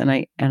is. And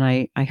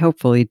I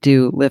hopefully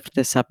do lift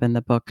this up in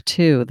the book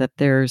too, that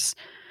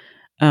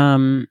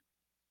um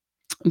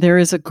there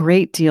is a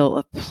great deal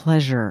of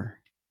pleasure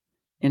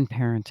in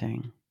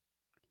parenting.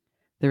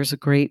 There's a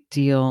great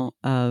deal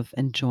of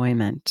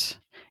enjoyment.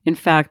 In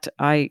fact,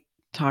 I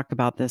talk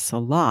about this a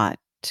lot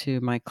to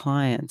my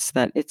clients,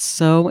 that it's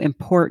so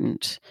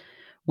important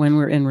when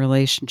we're in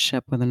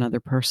relationship with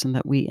another person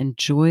that we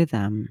enjoy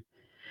them,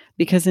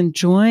 because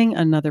enjoying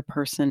another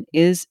person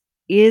is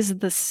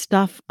the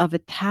stuff of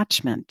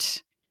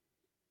attachment.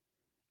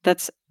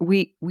 That's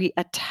we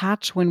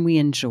attach when we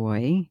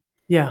enjoy,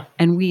 Yeah.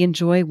 and we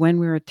enjoy when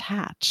we're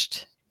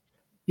attached.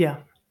 Yeah.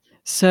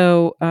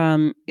 So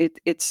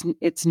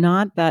it's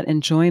not that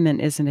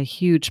enjoyment isn't a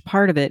huge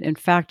part of it. In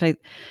fact, and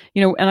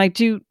I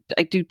do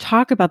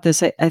talk about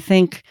this. I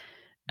think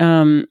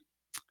um,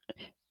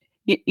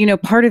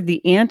 part of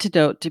the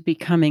antidote to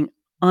becoming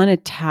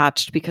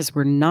unattached because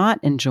we're not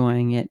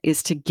enjoying it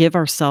is to give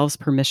ourselves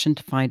permission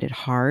to find it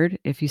hard.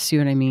 If you see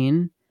what I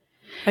mean.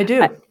 I I,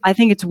 do. I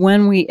think it's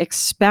when we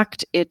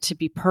expect it to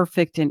be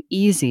perfect and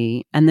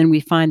easy, and then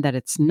we find that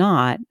it's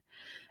not.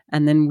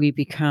 And then we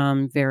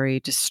become very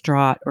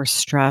distraught or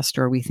stressed,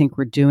 or we think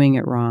we're doing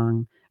it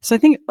wrong. So I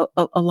think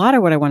a lot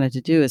of what I wanted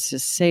to do is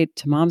just say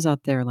to moms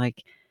out there,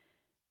 like,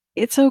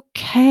 it's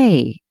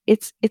okay.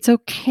 It's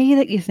okay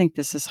that you think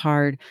this is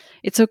hard.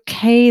 It's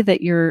okay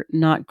that you're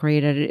not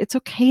great at it. It's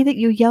okay that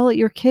you yell at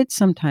your kids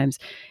sometimes.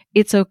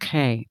 It's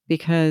okay,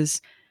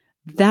 because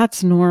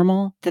that's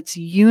normal. That's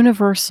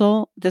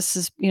universal. This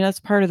is, that's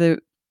part of the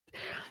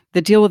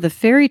deal with the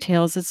fairy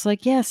tales. It's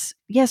like, yes,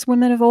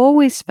 women have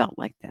always felt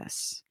like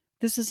this.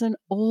 This is an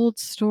old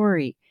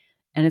story,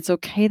 and it's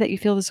okay that you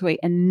feel this way.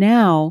 And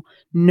now,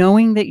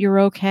 knowing that you're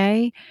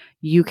okay,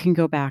 you can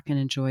go back and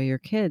enjoy your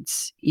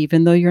kids,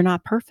 even though you're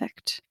not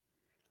perfect,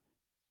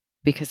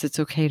 because it's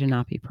okay to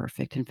not be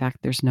perfect. In fact,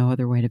 there's no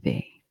other way to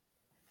be.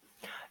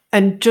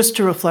 And just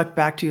to reflect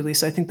back to you,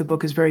 Lisa, I think the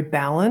book is very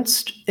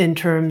balanced in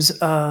terms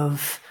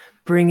of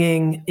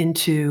bringing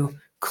into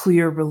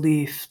clear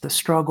relief the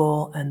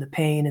struggle and the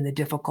pain and the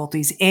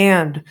difficulties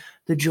and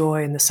the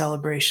joy and the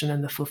celebration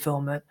and the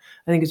fulfillment.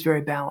 I think it's very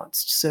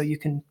balanced. So you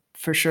can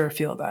for sure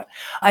feel that.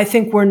 I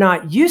think we're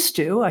not used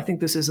to, I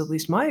think this is at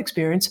least my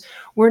experience,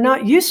 we're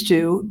not used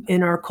to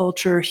in our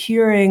culture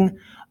hearing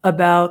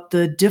about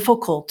the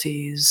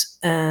difficulties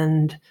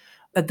and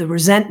the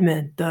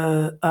resentment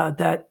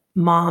that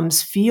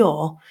moms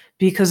feel,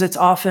 because it's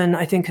often,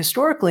 I think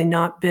historically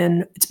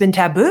it's been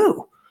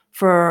taboo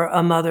for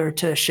a mother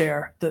to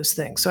share those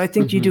things. So I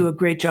think you do a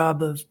great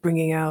job of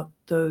bringing out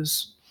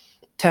those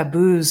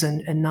taboos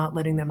and not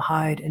letting them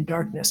hide in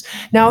darkness.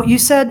 Now, you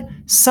said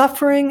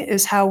suffering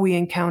is how we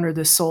encounter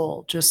the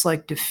soul, just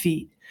like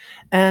defeat.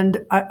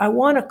 And I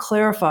want to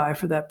clarify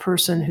for that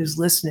person who's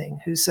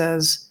listening, who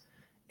says,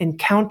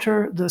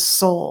 encounter the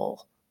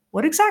soul.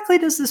 What exactly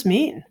does this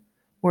mean?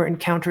 We're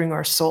encountering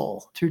our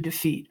soul through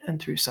defeat and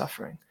through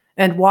suffering.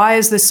 And why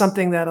is this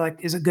something that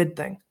is a good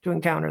thing to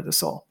encounter the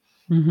soul?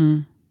 Mm-hmm.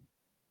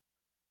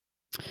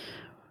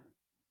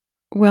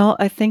 Well,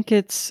 I think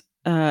it's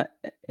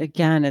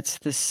again, it's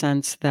the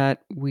sense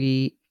that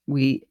we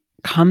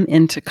come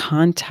into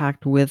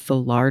contact with the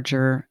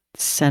larger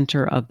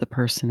center of the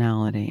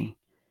personality.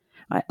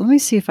 Let me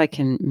see if I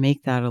can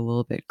make that a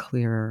little bit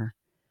clearer.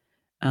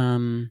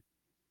 Um,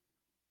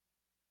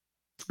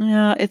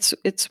 yeah, it's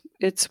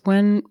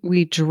when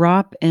we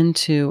drop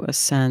into a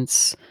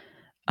sense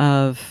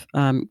of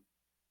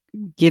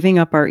giving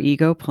up our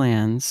ego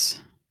plans,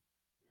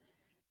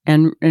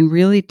 and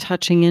really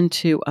touching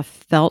into a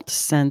felt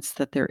sense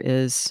that there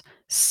is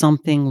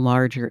something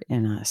larger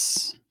in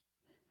us.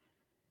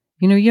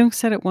 Jung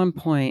said at one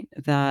point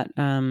that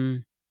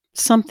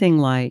something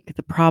like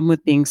the problem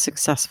with being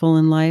successful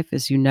in life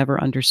is you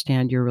never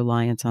understand your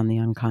reliance on the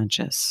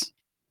unconscious.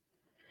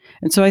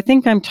 And so I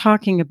think I'm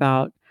talking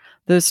about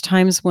those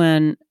times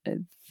when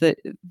the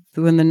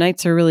when the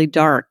nights are really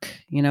dark,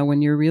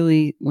 when you're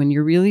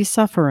really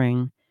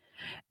suffering,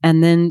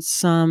 and then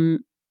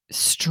some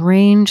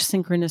strange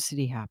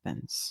synchronicity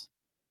happens,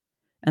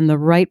 and the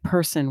right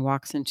person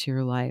walks into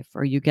your life,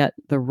 or you get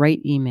the right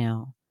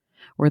email,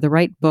 or the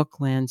right book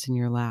lands in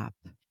your lap.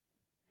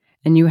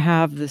 And you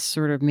have this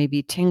sort of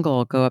maybe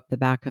tingle go up the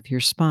back of your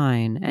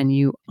spine, and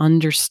you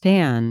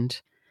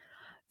understand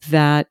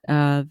that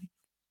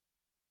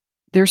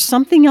there's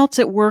something else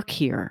at work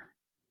here.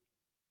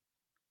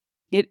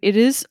 It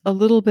is a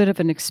little bit of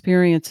an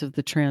experience of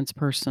the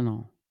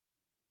transpersonal.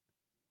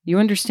 You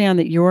understand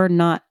that you're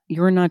not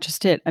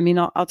just it. I mean,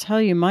 I'll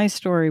tell you my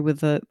story with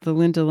the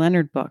Linda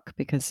Leonard book,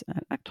 because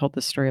I've told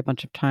this story a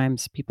bunch of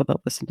times. People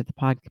that listen to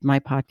my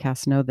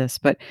podcast know this,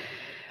 but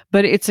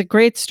it's a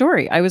great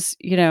story. I was,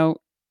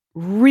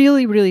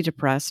 really, really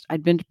depressed.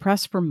 I'd been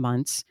depressed for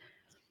months.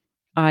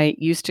 I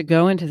used to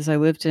go into this. I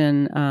live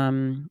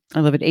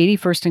at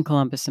 81st and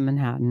Columbus in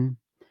Manhattan.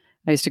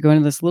 I used to go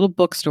into this little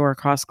bookstore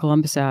across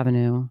Columbus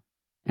Avenue,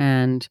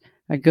 and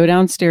I'd go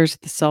downstairs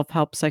to the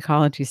self-help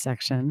psychology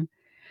section,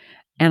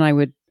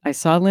 and I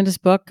saw Linda's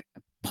book,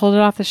 pulled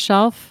it off the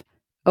shelf,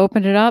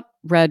 opened it up,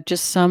 read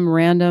just some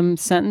random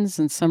sentence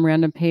and some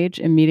random page,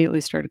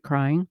 immediately started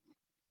crying.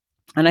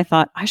 And I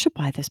thought, I should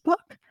buy this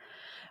book.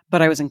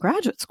 But I was in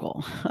graduate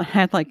school. I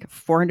had like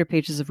 400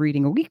 pages of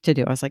reading a week to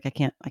do. I was like, I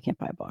can't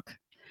buy a book.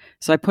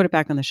 So I put it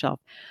back on the shelf.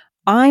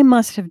 I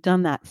must have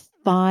done that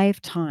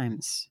 5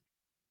 times.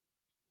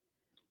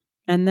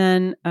 And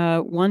then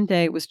one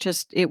day it was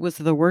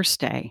the worst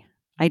day.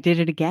 I did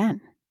it again.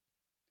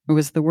 It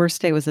was the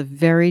worst day. It was a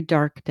very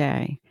dark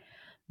day.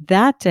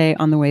 That day,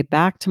 on the way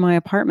back to my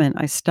apartment,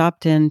 I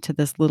stopped into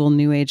this little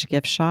new age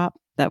gift shop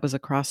that was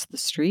across the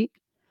street.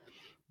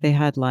 They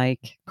had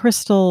like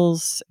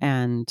crystals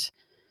and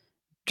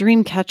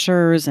dream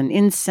catchers and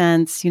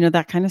incense,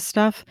 that kind of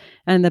stuff.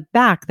 And in the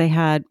back, they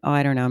had,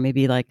 I don't know,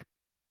 maybe like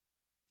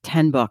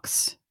 10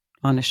 books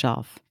on a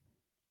shelf.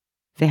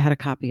 They had a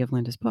copy of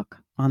Linda's book,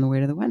 On the Way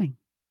to the Wedding.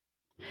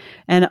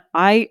 And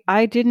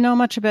I didn't know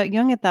much about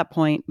Jung at that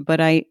point, but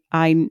I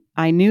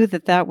knew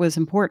that was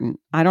important.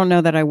 I don't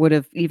know that I would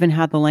have even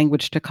had the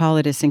language to call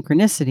it a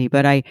synchronicity,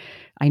 but I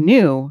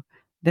knew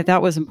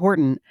that was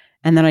important,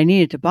 and that I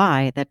needed to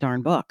buy that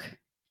darn book.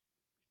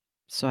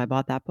 So I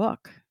bought that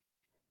book.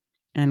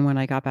 And when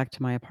I got back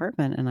to my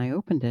apartment and I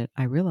opened it,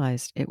 I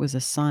realized it was a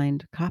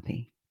signed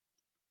copy.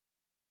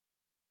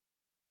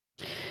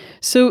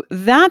 So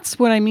that's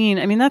what I mean.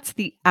 I mean, that's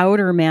the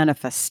outer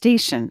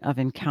manifestation of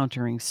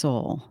encountering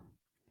soul.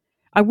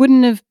 I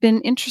wouldn't have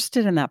been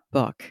interested in that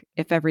book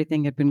if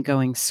everything had been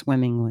going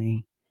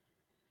swimmingly.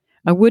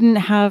 I wouldn't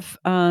have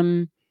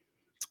been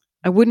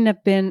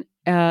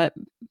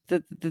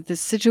the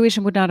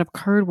situation would not have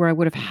occurred where I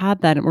would have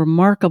had that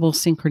remarkable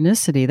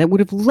synchronicity that would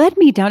have led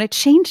me down. It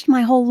changed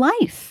my whole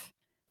life.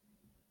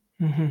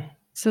 Mm-hmm.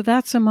 So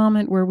that's a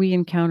moment where we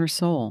encounter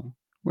soul,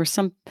 where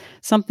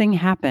something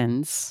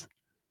happens.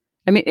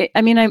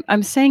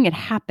 I'm saying it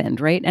happened,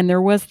 right? And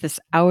there was this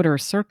outer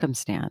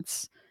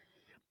circumstance.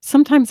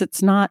 Sometimes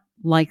it's not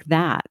like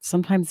that.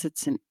 Sometimes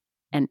it's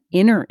an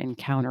inner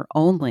encounter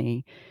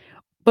only.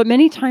 But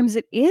many times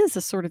it is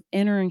a sort of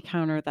inner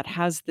encounter that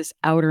has this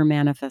outer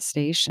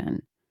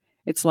manifestation.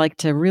 It's like,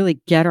 to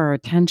really get our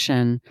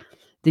attention,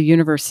 the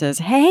universe says,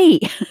 hey,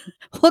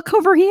 look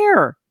over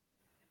here.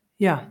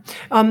 Yeah.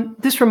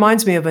 This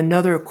reminds me of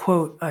another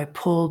quote I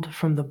pulled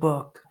from the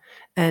book.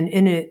 And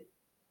in it,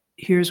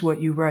 here's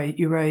what you write.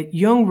 You write,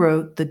 Jung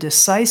wrote, the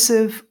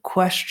decisive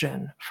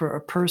question for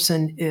a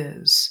person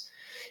is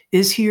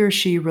he or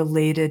she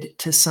related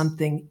to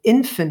something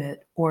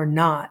infinite or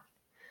not?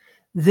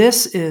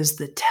 This is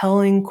the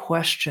telling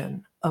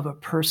question of a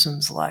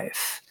person's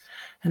life.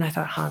 And I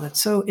thought, that's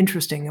so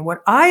interesting. And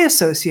what I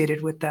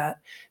associated with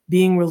that,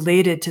 being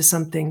related to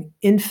something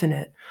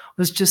infinite,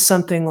 was just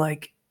something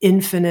like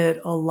infinite,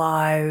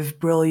 alive,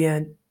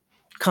 brilliant,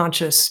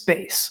 conscious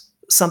space,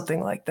 something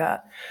like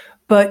that.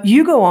 But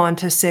you go on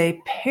to say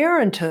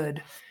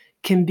parenthood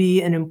can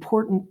be an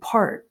important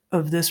part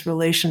of this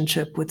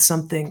relationship with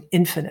something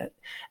infinite.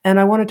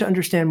 And I wanted to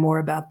understand more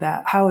about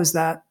that. How is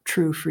that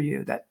true for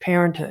you, that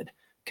parenthood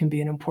can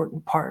be an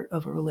important part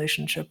of a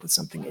relationship with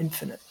something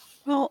infinite?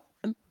 Well,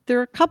 there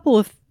are a couple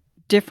of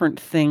different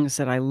things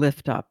that I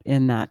lift up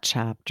in that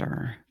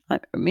chapter. I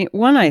mean,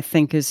 one I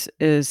think is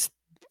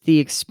the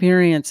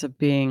experience of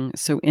being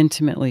so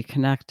intimately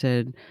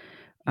connected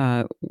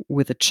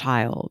with a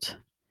child.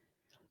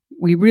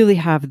 We really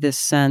have this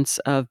sense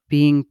of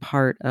being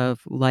part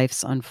of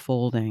life's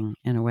unfolding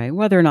in a way,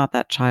 whether or not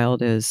that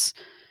child is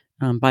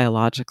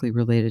biologically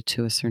related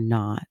to us or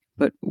not.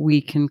 But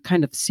we can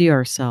kind of see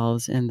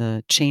ourselves in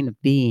the chain of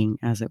being,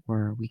 as it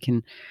were.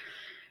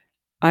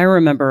 I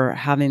remember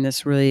having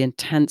this really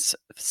intense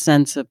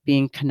sense of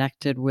being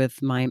connected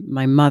with my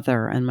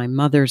mother and my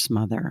mother's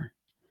mother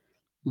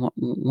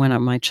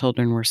when my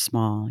children were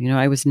small.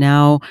 I was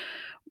now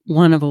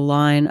one of a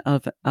line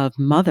of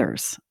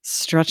mothers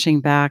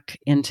stretching back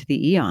into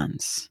the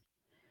eons.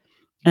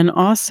 And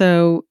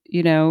also,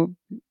 I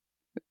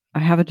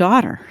have a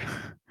daughter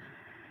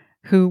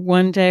who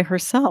one day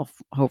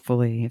herself,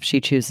 hopefully, if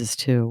she chooses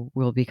to,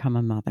 will become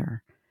a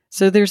mother.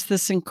 So there's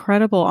this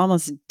incredible,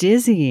 almost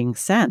dizzying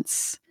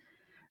sense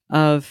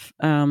of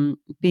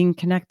being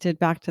connected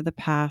back to the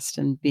past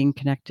and being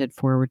connected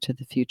forward to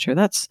the future.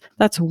 That's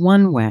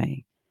one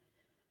way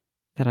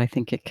that I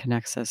think it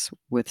connects us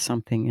with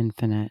something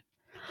infinite.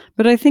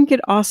 But I think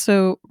it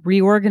also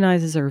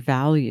reorganizes our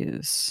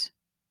values.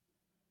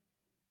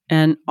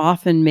 and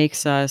often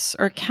makes us,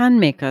 or can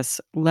make us,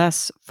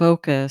 less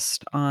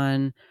focused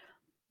on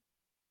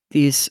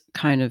these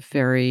kind of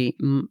very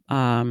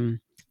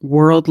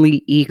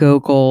worldly ego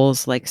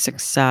goals like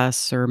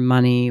success or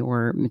money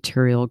or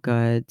material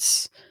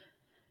goods.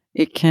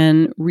 It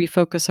can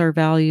refocus our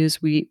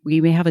values. We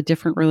may have a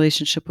different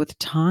relationship with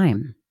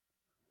time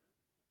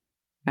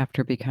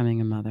after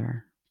becoming a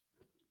mother.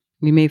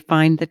 We may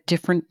find that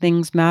different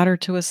things matter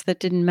to us that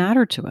didn't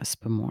matter to us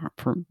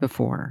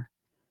before.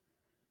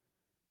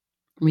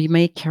 We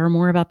may care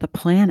more about the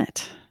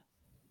planet.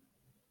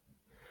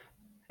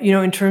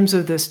 In terms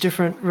of this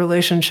different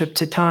relationship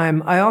to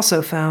time, I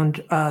also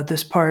found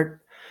this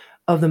part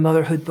of the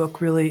Motherhood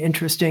book really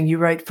interesting. You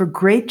write, for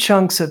great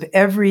chunks of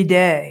every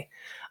day,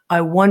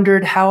 I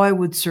wondered how I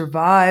would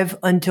survive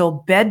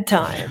until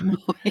bedtime.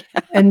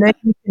 And then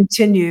you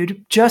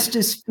continued, just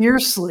as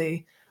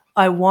fiercely,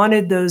 I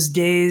wanted those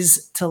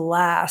days to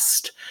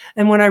last.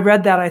 And when I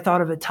read that, I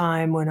thought of a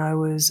time when I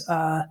was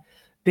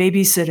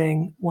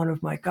babysitting one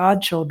of my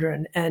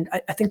godchildren. And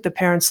I think the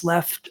parents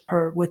left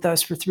her with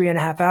us for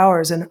 3.5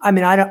 hours. And I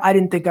mean, I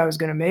didn't think I was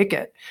going to make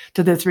it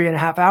to the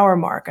 3.5 hour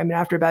mark. I mean,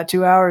 after about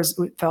 2 hours,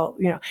 it felt,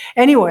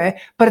 anyway,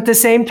 but at the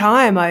same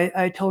time,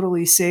 I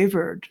totally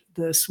savored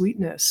the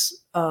sweetness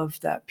of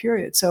that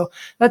period. So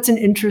that's an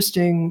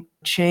interesting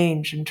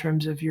change in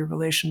terms of your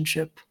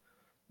relationship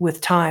with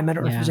time. I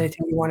don't know if there's Yeah.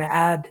 anything you want to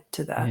add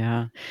to that.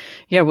 Yeah.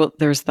 Yeah, well,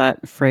 there's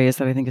that phrase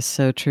that I think is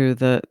so true.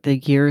 The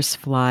years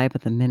fly,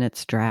 but the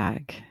minutes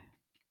drag.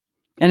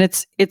 And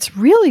it's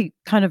really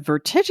kind of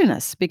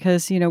vertiginous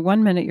because,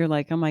 1 minute you're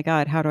like, "Oh my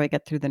god, how do I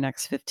get through the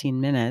next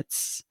 15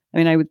 minutes?" I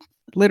mean, I would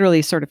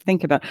literally sort of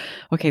think about,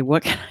 "Okay,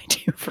 what can I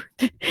do for"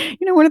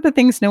 one of the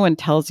things no one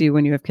tells you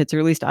when you have kids, or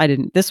at least I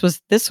didn't. This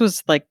was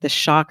like the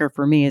shocker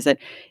for me, is that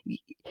y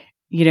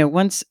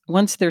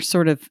once they're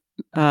sort of,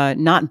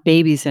 not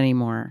babies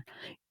anymore,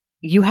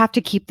 you have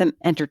to keep them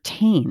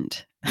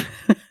entertained,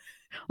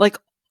 like,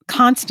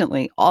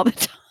 constantly, all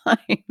the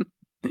time.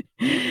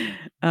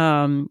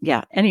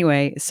 Yeah,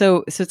 anyway,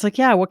 so it's like,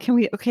 yeah, what can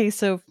we okay,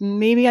 so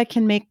maybe I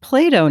can make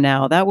Play-Doh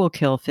now. That will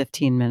kill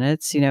 15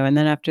 minutes, and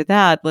then after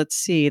that, let's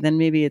see, then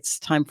maybe it's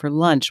time for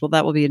lunch. Well,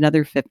 that will be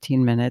another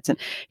 15 minutes. And,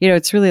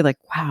 it's really like,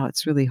 wow,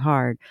 it's really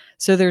hard.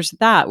 So there's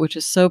that, which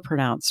is so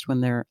pronounced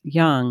when they're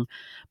young.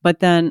 But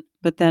then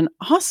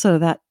also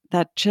that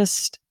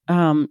just,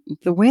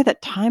 the way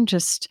that time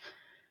just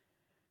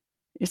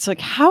it's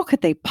like, how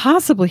could they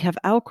possibly have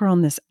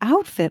outgrown this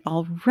outfit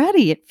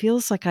already? It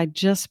feels like I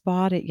just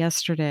bought it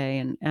yesterday,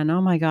 and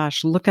oh my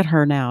gosh, look at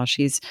her now.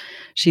 She's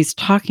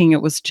talking.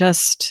 It was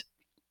just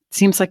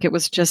seems like it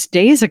was just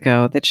days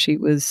ago that she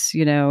was,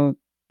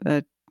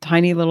 a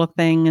tiny little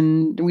thing,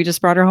 and we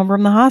just brought her home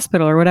from the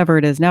hospital or whatever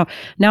it is. Now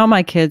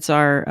my kids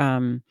are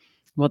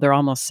well, they're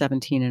almost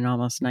 17 and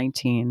almost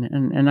 19,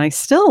 and I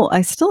still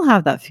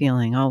have that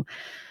feeling.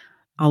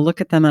 I'll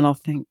look at them and I'll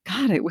think,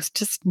 God, it was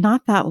just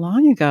not that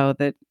long ago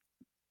that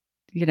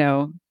you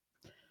know,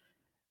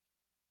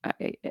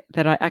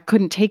 I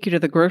couldn't take you to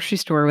the grocery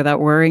store without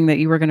worrying that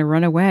you were gonna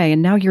run away,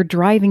 and now you're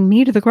driving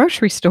me to the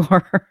grocery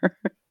store.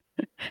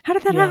 How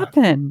did that Yeah.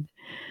 happen?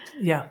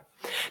 Yeah.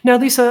 Now,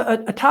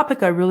 Lisa, a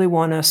topic I really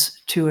want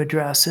us to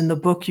address. In the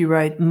book, you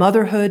write,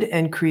 motherhood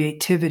and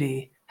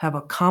creativity have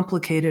a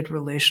complicated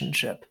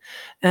relationship.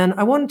 And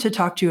I wanted to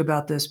talk to you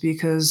about this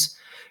because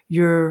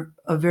you're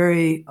a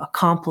very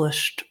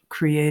accomplished,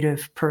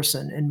 creative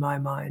person in my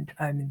mind.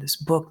 I mean, this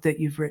book that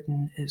you've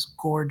written is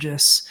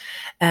gorgeous.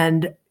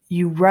 And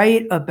you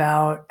write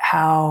about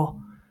how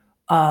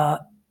uh,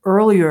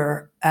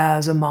 earlier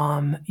as a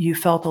mom, you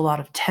felt a lot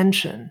of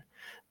tension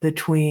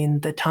between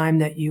the time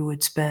that you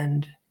would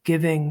spend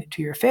giving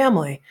to your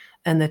family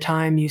and the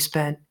time you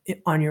spent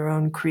on your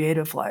own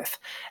creative life.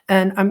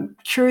 And I'm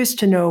curious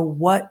to know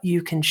what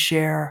you can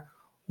share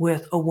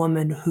with a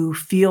woman who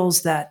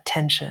feels that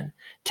tension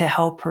to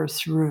help her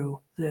through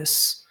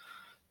this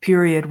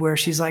period where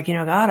she's like,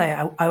 God,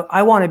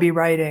 I want to be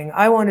writing.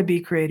 I want to be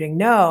creating.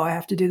 No, I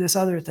have to do this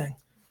other thing.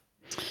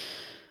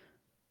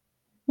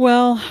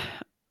 Well,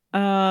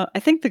 I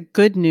think the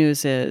good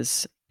news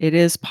is it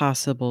is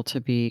possible to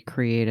be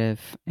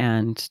creative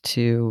and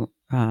to,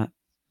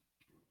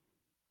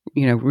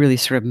 really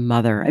sort of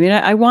mother. I mean,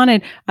 I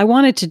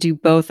wanted to do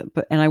both,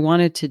 but and I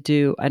wanted to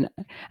do and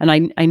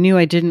I knew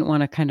I didn't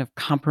want to kind of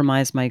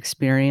compromise my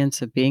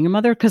experience of being a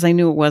mother because I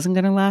knew it wasn't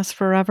going to last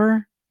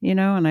forever,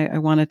 and I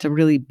wanted to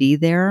really be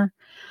there.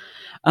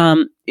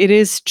 It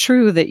is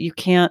true that you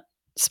can't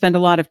spend a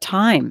lot of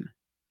time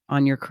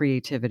on your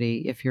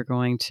creativity if you're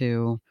going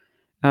to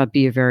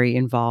be a very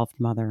involved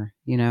mother.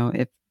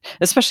 If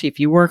especially if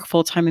you work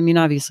full time. I mean,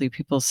 obviously,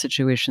 people's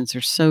situations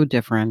are so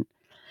different.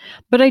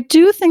 But I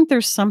do think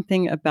there's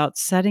something about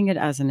setting it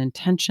as an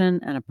intention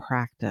and a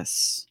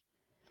practice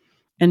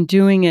and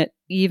doing it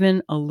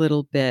even a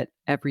little bit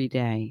every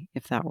day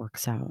if that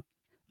works out.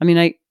 I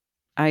mean,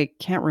 I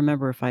can't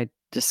remember if I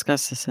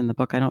discussed this in the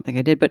book. I don't think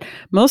I did, but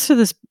most of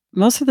this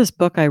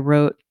book in I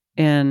wrote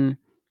in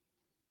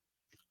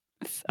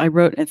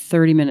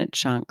 30-minute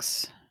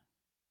chunks.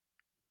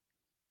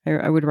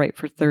 I would write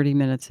for 30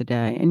 minutes a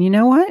day. And you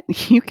know what?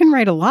 You can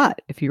write a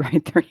lot if you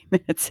write 30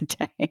 minutes a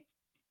day.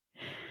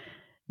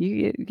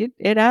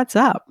 It adds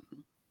up.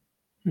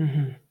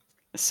 Mm-hmm.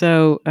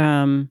 So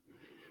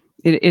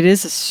it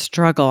is a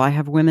struggle. I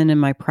have women in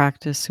my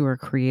practice who are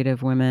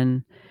creative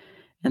women,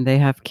 and they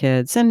have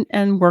kids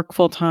and work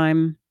full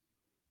time,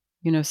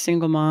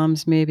 single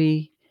moms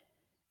maybe.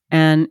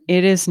 And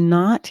it is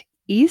not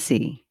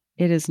easy.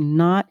 It is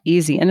not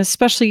easy. And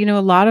especially,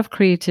 a lot of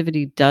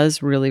creativity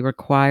does really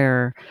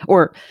require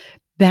or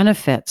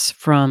benefits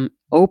from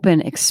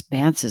open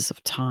expanses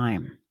of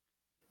time.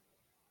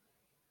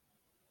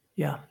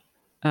 Yeah.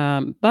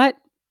 But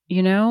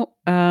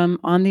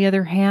on the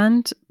other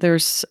hand,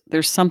 there's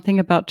something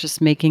about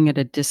just making it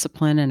a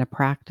discipline and a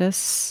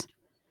practice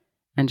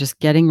and just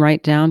getting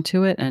right down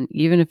to it. And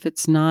even if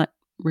it's not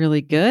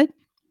really good,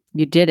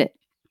 you did it.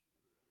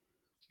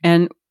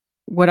 And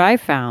what I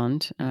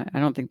found, I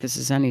don't think this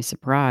is any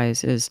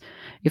surprise, is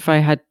if I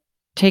had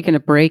taken a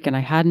break and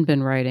I hadn't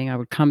been writing, I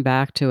would come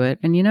back to it.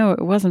 And,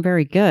 it wasn't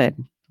very good.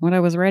 What I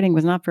was writing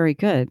was not very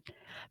good.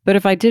 But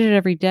if I did it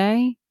every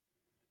day,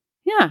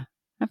 yeah,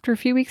 after a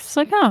few weeks, it's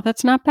like, oh,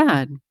 that's not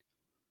bad.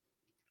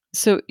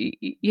 So,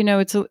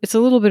 it's a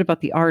little bit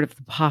about the art of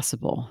the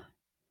possible.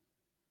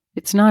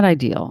 It's not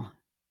ideal,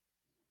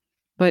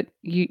 but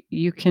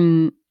you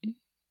can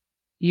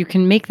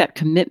make that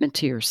commitment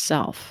to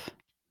yourself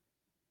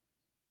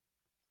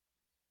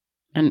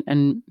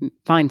and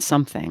find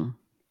something.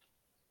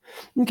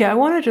 Okay, I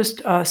want to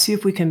just see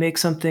if we can make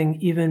something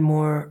even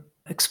more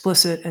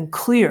explicit and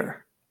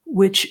clear,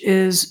 which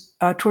is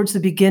towards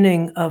the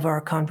beginning of our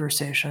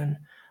conversation,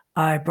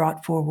 I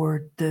brought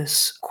forward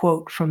this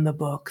quote from the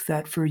book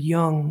that for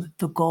Jung,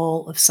 the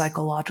goal of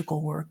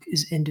psychological work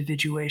is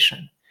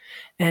individuation.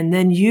 And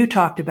then you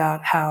talked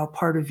about how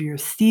part of your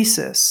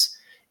thesis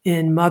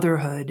in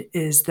Motherhood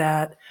is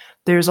that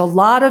there's a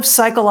lot of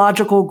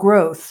psychological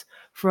growth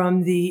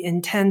from the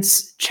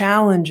intense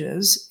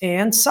challenges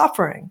and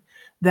suffering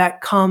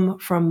that come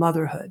from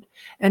motherhood.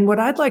 And what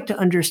I'd like to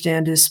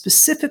understand is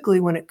specifically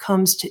when it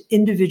comes to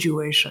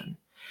individuation,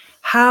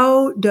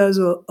 how does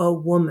a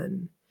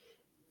woman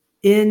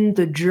in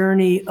the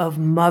journey of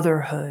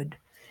motherhood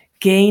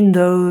gain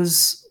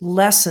those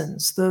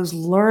lessons, those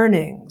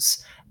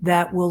learnings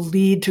that will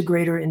lead to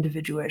greater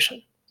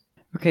individuation?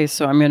 Okay,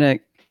 so I'm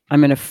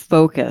going to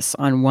focus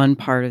on one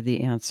part of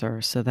the answer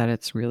so that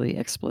it's really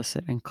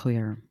explicit and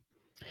clear.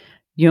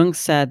 Jung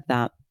said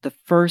that the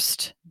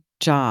first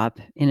job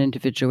in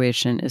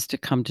individuation is to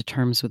come to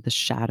terms with the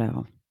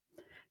shadow.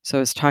 So I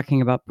was talking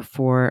about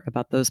before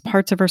about those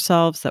parts of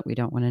ourselves that we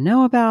don't want to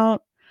know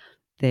about.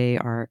 They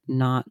are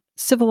not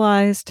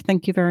civilized.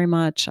 Thank you very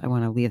much. I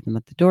want to leave them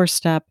at the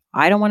doorstep.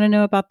 I don't want to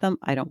know about them.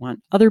 I don't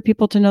want other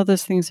people to know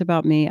those things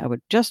about me. I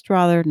would just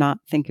rather not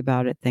think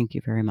about it. Thank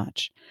you very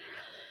much.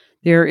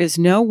 There is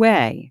no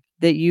way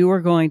that you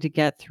are going to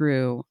get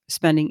through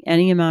spending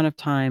any amount of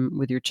time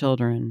with your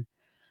children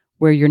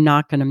where you're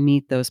not going to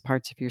meet those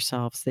parts of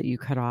yourselves that you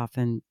cut off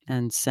and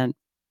sent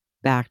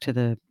back to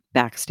the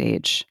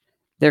backstage.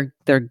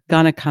 They're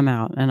gonna come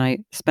out, and I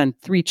spend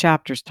 3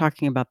 chapters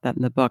talking about that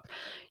in the book.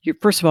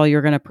 First of all,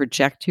 you're gonna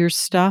project your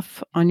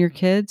stuff on your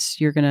kids.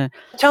 You're gonna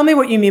Tell me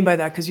what you mean by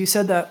that, because you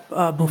said that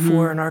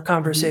before Mhm, in our mhm.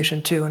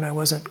 conversation too, and I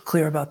wasn't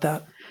clear about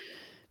that.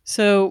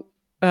 So,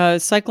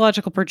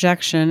 psychological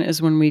projection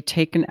is when we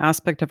take an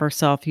aspect of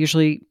ourself,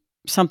 usually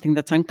something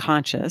that's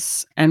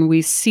unconscious, and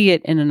we see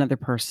it in another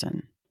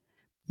person.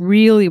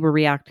 Really, we're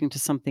reacting to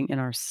something in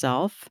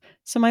ourself.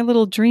 So my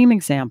little dream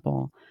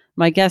example,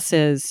 my guess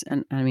is,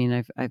 and I mean,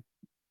 I've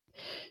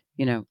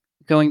you know,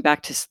 going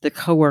back to the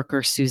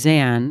coworker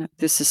Suzanne,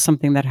 this is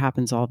something that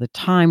happens all the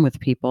time with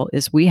people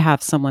is we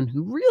have someone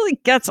who really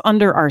gets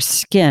under our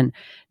skin.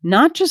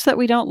 Not just that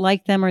we don't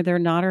like them or they're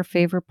not our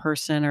favorite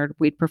person or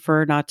we'd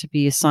prefer not to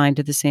be assigned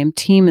to the same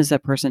team as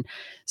that person,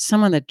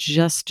 someone that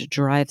just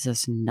drives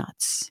us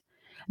nuts.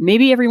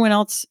 Maybe everyone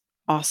else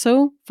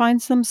also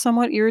finds them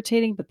somewhat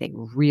irritating, but they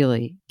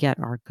really get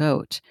our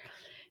goat.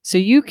 So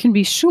you can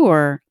be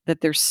sure that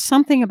there's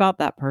something about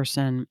that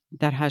person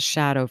that has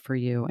shadow for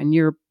you and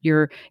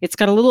it's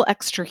got a little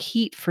extra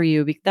heat for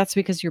you. That's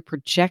because you're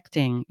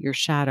projecting your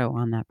shadow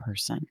on that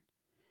person.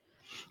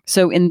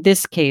 So in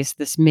this case,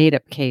 this made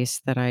up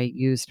case that I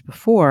used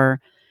before,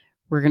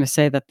 we're going to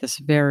say that this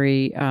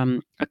very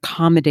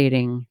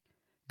accommodating,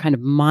 kind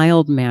of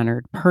mild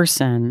mannered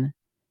person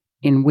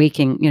in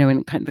waking,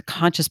 in kind of the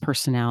conscious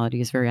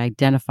personality is very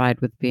identified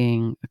with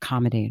being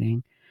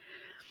accommodating.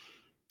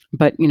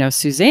 But,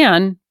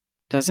 Suzanne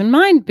doesn't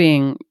mind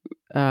being,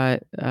 uh,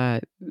 uh,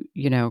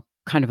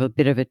 kind of a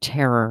bit of a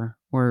terror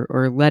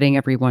or letting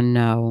everyone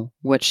know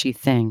what she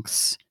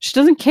thinks. She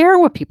doesn't care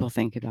what people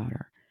think about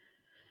her.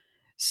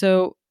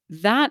 So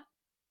that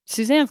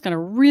Suzanne's going to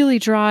really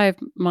drive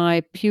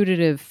my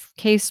putative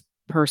case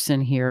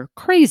person here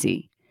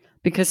crazy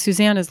because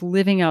Suzanne is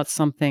living out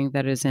something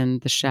that is in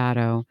the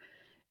shadow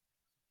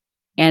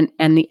and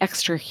the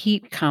extra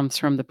heat comes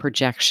from the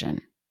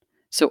projection.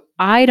 So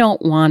I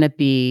don't want to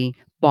be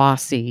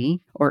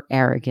bossy or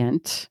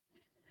arrogant.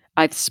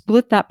 I've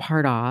split that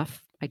part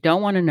off. I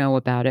don't want to know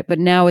about it. But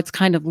now it's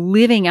kind of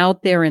living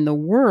out there in the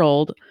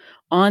world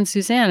on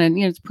Suzanne. And,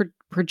 it's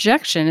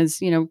projection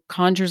is,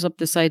 conjures up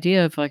this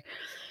idea of like,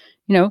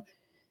 you know,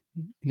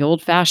 the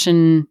old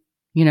fashioned,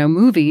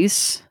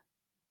 movies,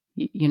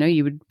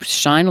 you would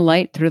shine a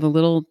light through the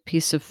little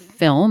piece of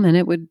film and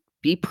it would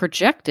be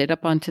projected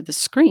up onto the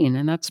screen.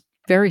 And that's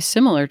very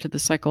similar to the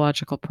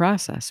psychological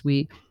process.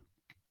 We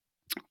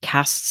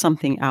cast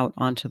something out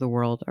onto the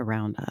world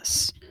around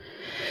us.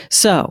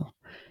 So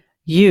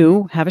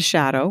you have a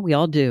shadow, we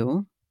all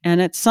do.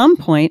 And at some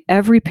point,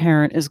 every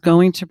parent is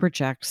going to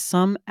project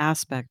some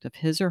aspect of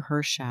his or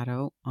her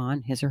shadow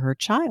on his or her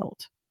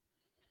child.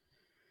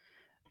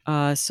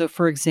 So,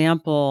 for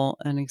example,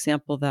 an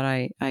example that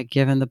I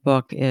give in the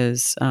book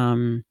is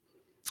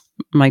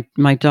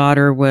my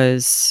daughter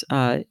was,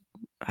 I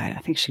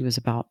think she was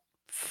about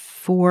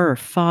 4 or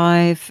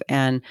 5,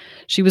 and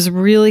she was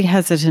really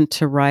hesitant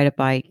to ride a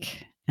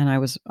bike. And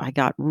I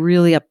got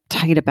really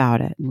uptight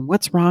about it. And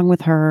what's wrong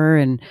with her?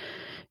 And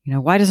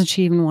why doesn't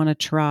she even want to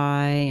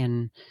try?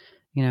 And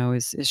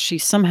is she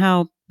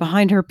somehow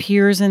behind her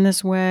peers in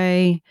this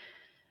way?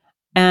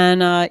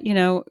 And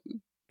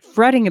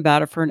fretting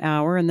about it for an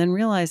hour, and then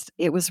realized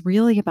it was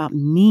really about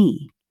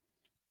me.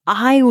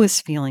 I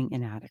was feeling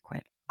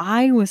inadequate.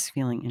 I was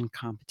feeling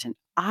incompetent.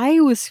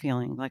 I was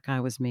feeling like I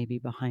was maybe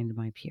behind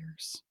my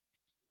peers.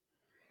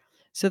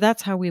 So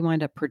that's how we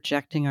wind up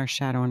projecting our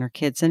shadow on our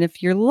kids. And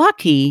if you're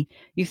lucky,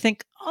 you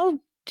think, oh,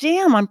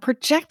 damn, I'm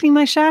projecting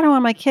my shadow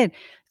on my kid.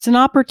 It's an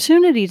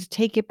opportunity to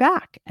take it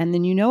back. And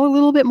then you know a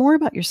little bit more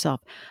about yourself.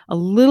 A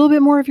little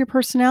bit more of your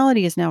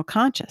personality is now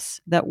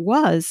conscious that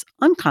was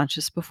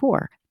unconscious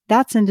before.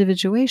 That's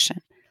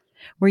individuation,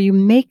 where you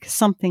make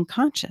something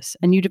conscious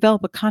and you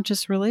develop a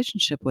conscious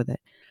relationship with it.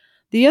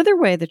 The other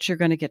way that you're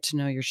going to get to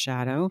know your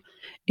shadow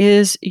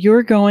is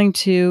you're going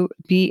to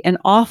be an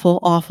awful,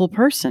 awful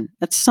person.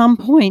 At some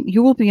point,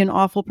 you will be an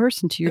awful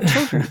person to your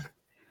children.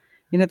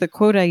 The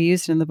quote I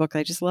used in the book,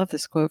 I just love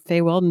this quote.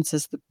 Faye Weldon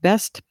says, the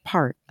best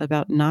part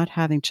about not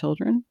having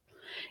children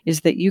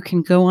is that you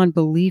can go on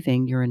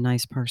believing you're a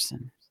nice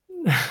person.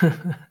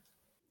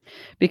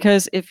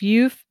 Because if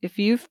you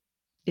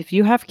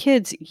have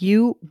kids,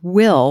 you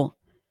will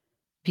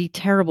be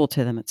terrible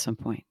to them at some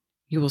point.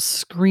 You will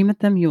scream at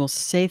them. You will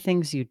say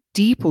things you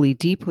deeply,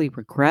 deeply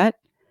regret.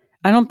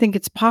 I don't think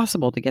it's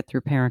possible to get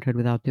through parenthood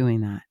without doing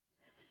that.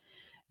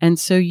 And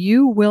so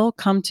you will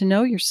come to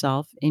know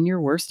yourself in your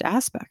worst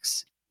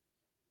aspects.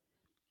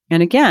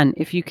 And again,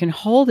 if you can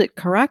hold it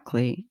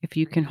correctly, if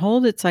you can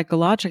hold it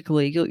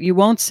psychologically, you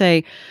won't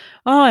say,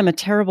 oh, I'm a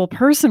terrible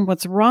person.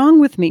 What's wrong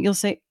with me? You'll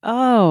say,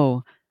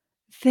 oh,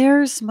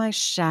 there's my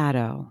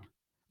shadow.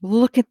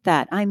 Look at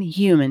that. I'm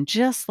human,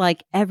 just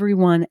like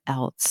everyone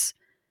else.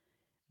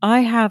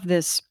 I have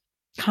this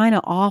kind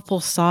of awful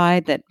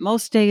side that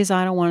most days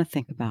I don't want to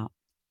think about.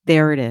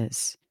 There it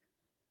is.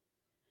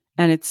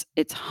 And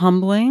it's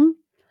humbling,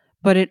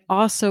 but it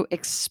also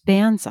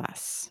expands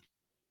us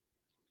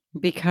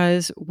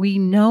because we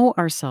know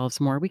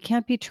ourselves more. We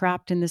can't be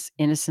trapped in this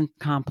innocent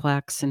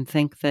complex and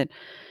think that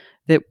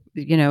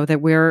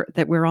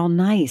we're all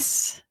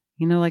nice.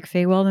 Like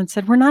Faye Weldon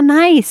said, we're not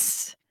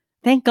nice.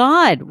 Thank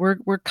God.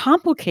 We're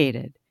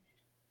complicated.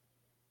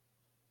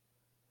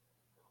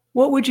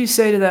 What would you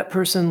say to that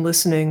person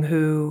listening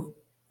who,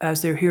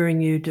 as they're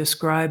hearing you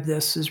describe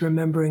this, is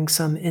remembering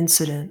some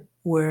incident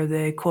where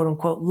they, quote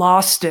unquote,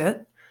 lost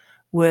it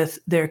with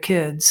their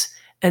kids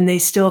and they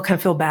still kind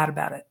of feel bad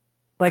about it?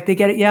 Like they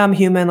get it, yeah, I'm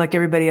human like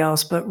everybody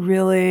else, but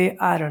really,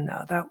 I don't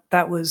know.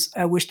 That was,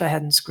 I wished I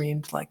hadn't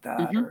screamed like that.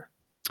 Mm-hmm. Or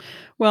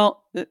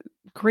Well,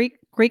 great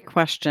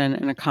question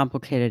and a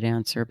complicated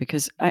answer,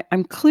 because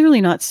I'm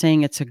clearly not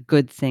saying it's a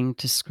good thing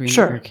to scream at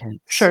your kids.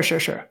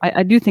 Sure.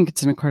 I do think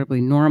it's an incredibly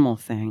normal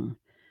thing.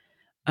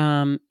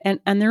 And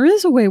there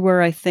is a way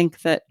where I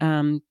think that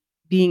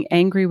being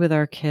angry with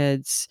our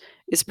kids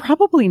is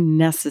probably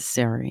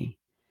necessary.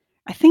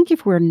 I think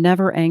if we're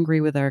never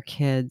angry with our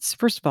kids,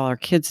 first of all, our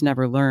kids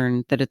never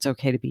learn that it's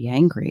okay to be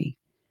angry.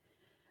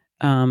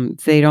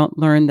 They don't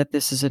learn that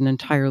this is an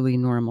entirely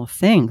normal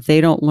thing.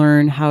 They don't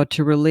learn how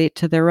to relate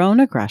to their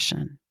own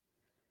aggression.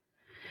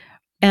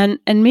 And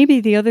maybe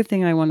the other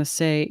thing I want to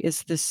say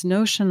is this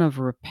notion of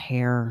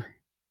repair.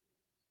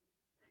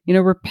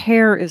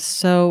 Repair is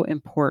so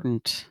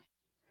important.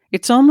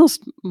 It's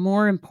almost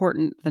more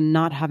important than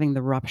not having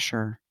the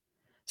rupture.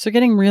 So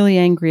getting really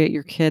angry at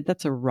your kid,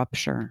 that's a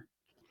rupture.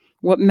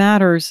 What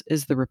matters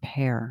is the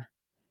repair.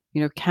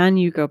 Can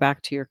you go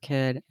back to your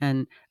kid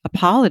and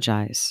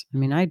apologize? I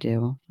mean, I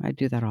do. I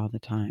do that all the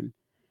time.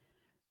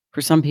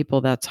 For some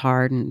people, that's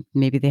hard, and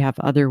maybe they have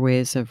other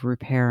ways of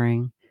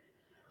repairing.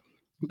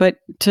 But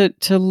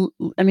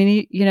I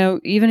mean,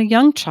 even a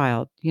young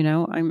child,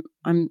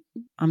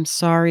 I'm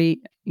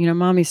sorry.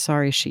 Mommy's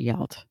sorry she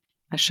yelled.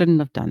 I shouldn't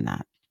have done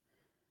that.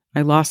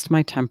 I lost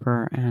my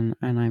temper, and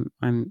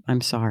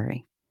I'm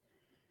sorry.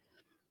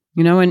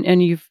 And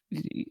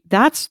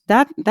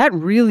that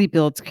really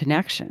builds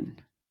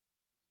connection.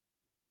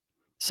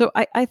 So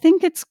I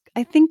think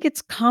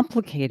it's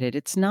complicated.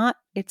 It's not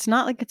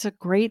like it's a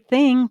great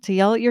thing to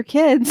yell at your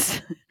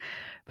kids,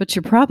 but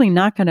you're probably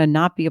not going to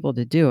not be able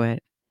to do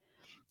it.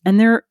 And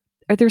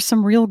there's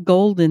some real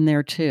gold in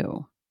there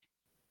too.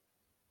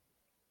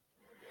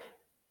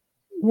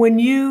 When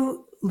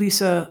you,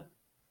 Lisa,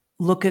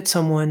 look at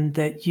someone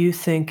that you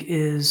think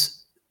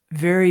is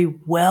very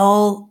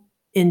well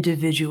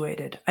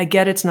individuated, I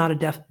get it's not a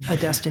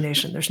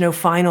destination. There's no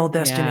final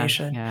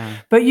destination. Yeah.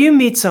 But you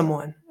meet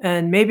someone,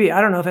 and maybe, I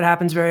don't know if it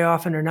happens very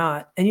often or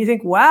not, and you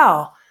think,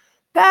 wow,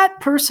 that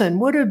person,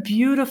 what a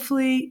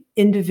beautifully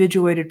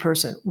individuated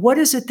person. What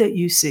is it that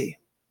you see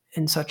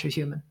in such a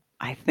human?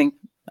 I think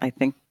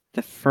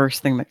the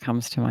first thing that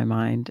comes to my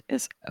mind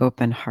is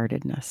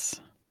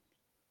open-heartedness.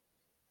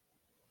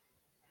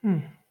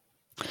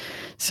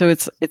 So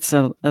it's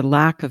a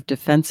lack of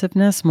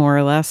defensiveness, more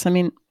or less. I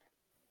mean,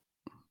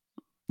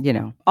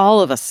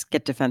 all of us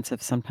get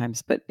defensive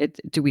sometimes, but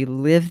do we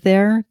live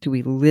there? Do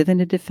we live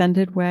in a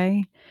defended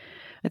way?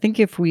 I think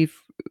if we've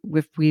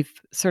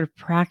sort of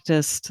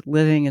practiced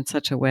living in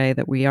such a way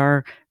that we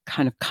are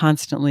kind of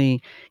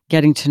constantly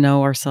getting to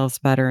know ourselves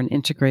better and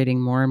integrating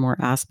more and more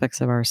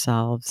aspects of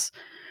ourselves,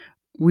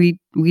 we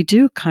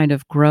do kind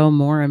of grow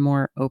more and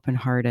more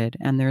open-hearted,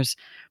 and there's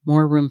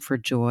more room for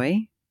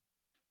joy,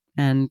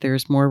 and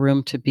there's more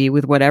room to be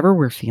with whatever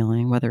we're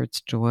feeling, whether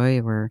it's joy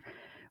or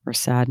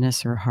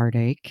sadness or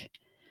heartache.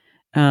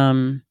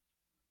 So,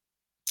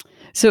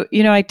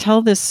 I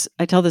tell this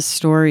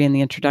story in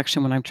the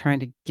introduction when I'm trying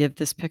to give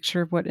this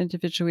picture of what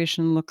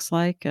individuation looks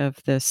like,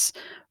 of this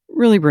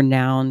really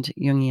renowned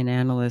Jungian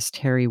analyst,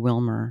 Harry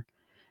Wilmer,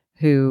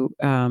 who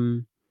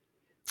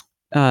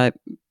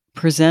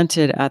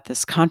presented at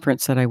this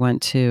conference that I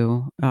went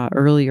to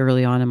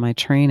early on in my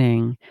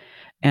training.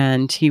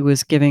 And he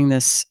was giving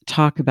this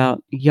talk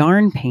about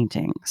yarn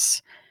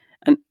paintings.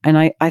 And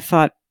I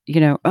thought,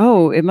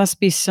 oh, it must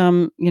be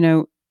some,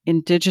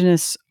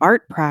 indigenous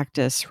art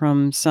practice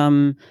from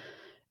some,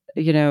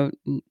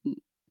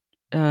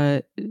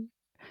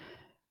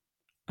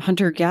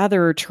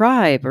 hunter-gatherer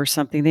tribe or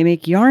something. They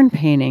make yarn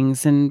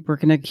paintings, and we're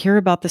going to hear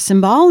about the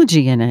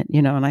symbology in it,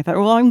 and I thought,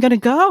 well, I'm going to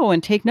go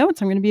and take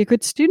notes. I'm going to be a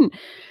good student.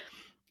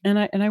 And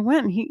I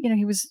went, and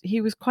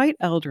he was quite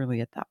elderly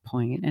at that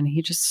point, and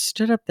he just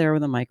stood up there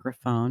with a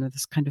microphone with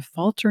this kind of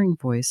faltering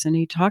voice, and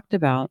he talked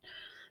about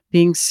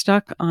being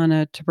stuck on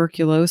a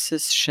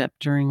tuberculosis ship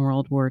during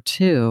World War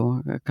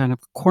II, a kind of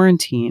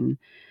quarantine,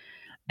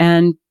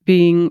 and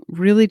being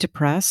really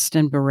depressed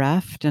and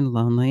bereft and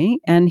lonely.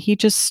 And he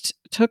just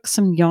took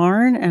some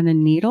yarn and a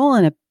needle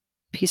and a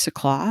piece of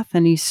cloth,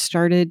 and he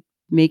started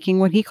making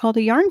what he called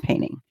a yarn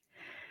painting.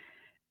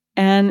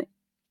 And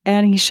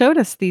he showed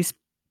us these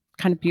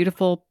kind of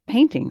beautiful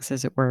paintings,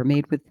 as it were,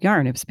 made with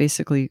yarn. It was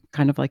basically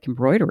kind of like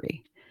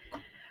embroidery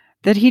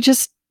that he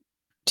just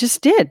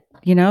did,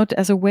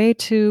 as a way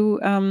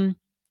to,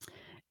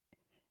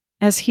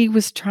 as he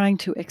was trying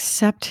to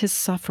accept his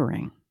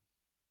suffering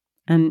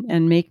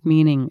and make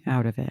meaning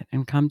out of it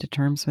and come to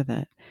terms with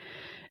it.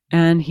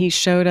 And he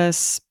showed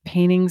us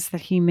paintings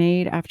that he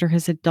made after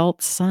his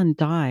adult son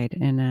died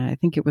in I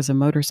think it was a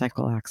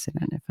motorcycle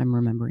accident, if I'm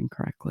remembering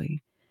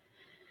correctly.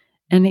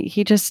 And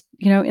he just,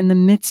 in the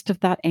midst of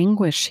that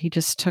anguish, he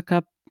just took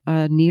up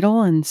a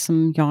needle and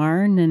some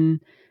yarn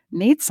and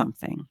made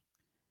something.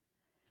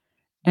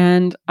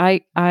 And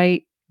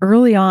I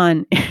early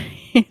on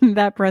in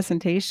that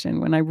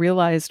presentation, when I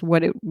realized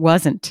what it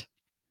wasn't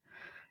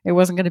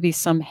going to be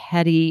some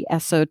heady,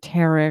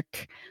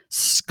 esoteric,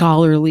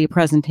 scholarly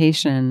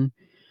presentation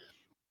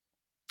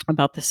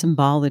about the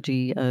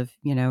symbology of,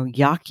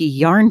 yaki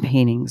yarn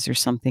paintings or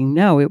something.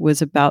 No, it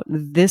was about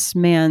this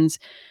man's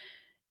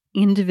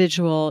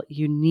individual,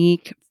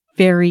 unique,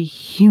 very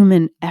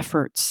human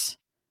efforts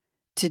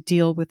to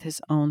deal with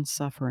his own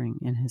suffering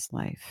in his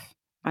life.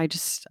 I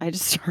just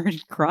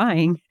started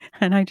crying,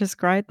 and I just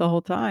cried the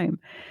whole time.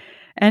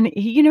 And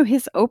he,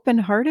 his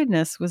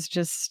open-heartedness was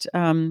just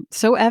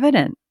so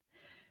evident.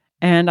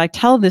 And I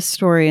tell this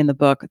story in the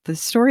book. The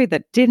story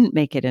that didn't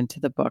make it into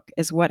the book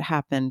is what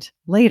happened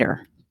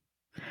later.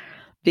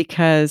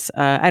 Because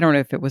I don't know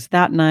if it was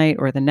that night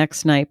or the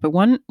next night, but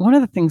one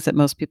of the things that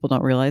most people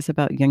don't realize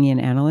about Jungian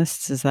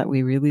analysts is that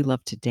we really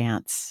love to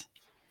dance.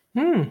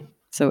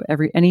 So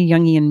any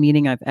Jungian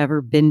meeting I've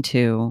ever been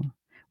to,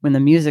 when the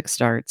music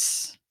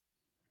starts,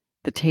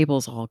 the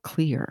table's all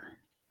clear.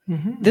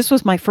 Mm-hmm. This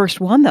was my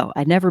first one, though.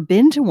 I'd never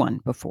been to one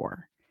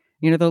before.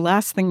 The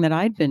last thing that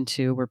I'd been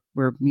to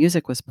where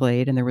music was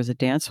played and there was a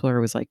dance floor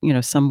was like,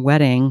 some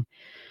wedding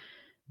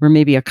where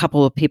maybe a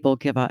couple of people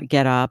get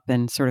up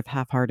and sort of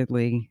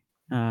half-heartedly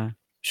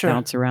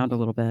bounce around a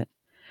little bit.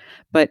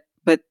 But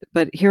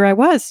here I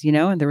was,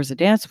 and there was a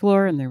dance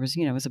floor, and there was,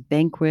 it was a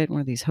banquet,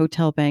 one of these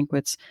hotel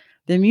banquets.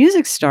 The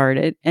music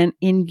started, and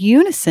in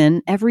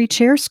unison, every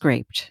chair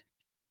scraped.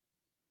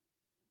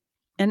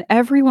 And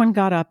everyone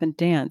got up and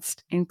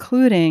danced,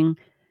 including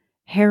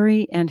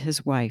Harry and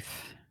his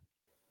wife.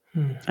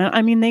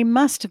 I mean, they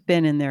must have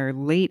been in their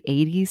late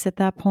 80s at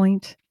that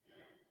point.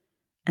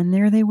 And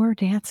there they were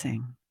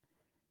dancing.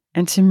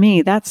 And to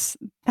me, that's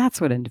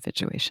what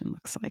individuation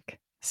looks like.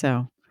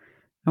 So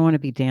I want to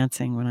be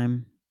dancing when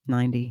I'm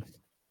 90.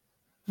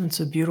 It's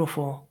a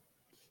beautiful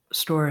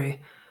story.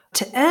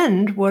 To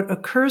end, what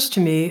occurs to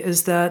me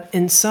is that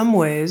in some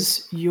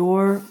ways,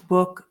 your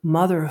book,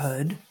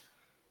 Motherhood,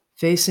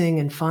 Facing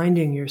and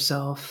Finding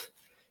Yourself,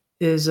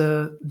 is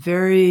a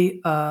very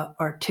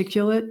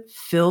articulate,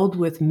 filled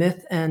with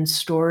myth and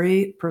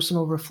story,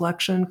 personal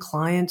reflection,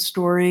 client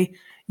story,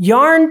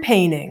 yarn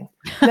painting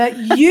that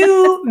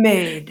you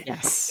made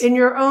Yes. in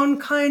your own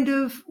kind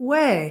of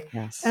way.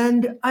 Yes.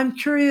 And I'm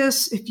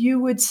curious if you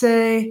would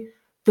say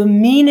the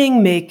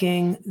meaning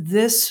making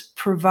this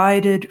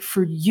provided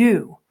for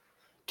you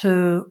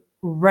to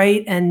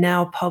write and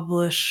now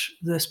publish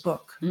this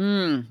book.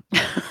 Tami,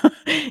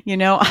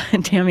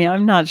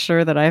 I'm not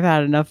sure that I've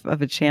had enough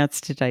of a chance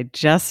to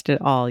digest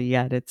it all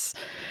yet. It's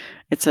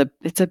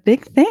a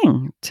big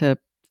thing to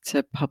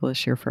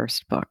publish your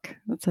first book.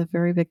 That's a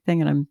very big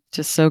thing, and I'm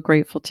just so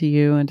grateful to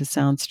you and to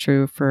Sounds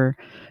True for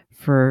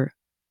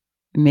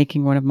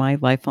making one of my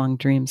lifelong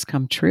dreams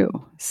come true.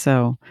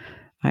 So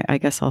I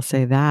guess I'll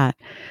say that.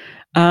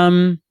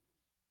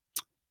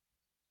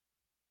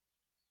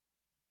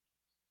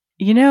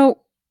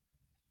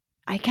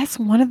 I guess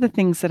one of the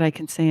things that I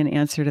can say in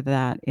answer to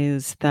that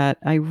is that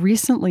I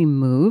recently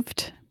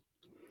moved,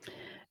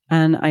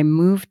 and I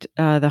moved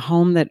the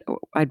home that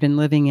I'd been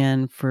living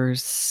in for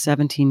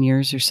 17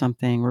 years or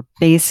something, where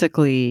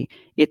basically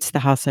it's the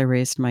house I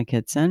raised my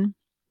kids in.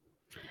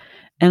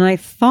 And I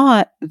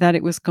thought that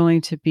it was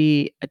going to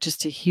be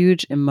just a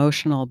huge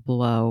emotional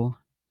blow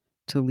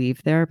to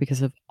leave there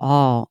because of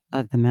all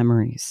of the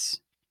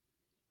memories.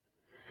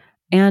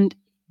 And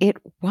it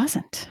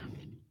wasn't.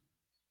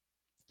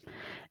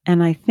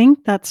 And I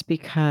think that's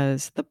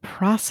because the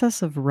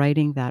process of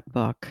writing that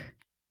book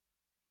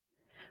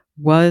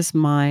was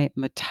my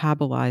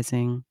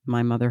metabolizing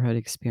my motherhood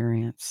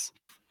experience.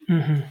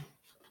 Mm-hmm.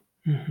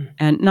 Mm-hmm.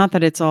 And not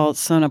that it's all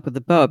sewn up with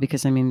a bow,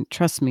 because I mean,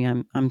 trust me,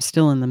 I'm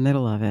still in the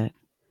middle of it.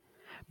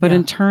 But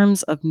in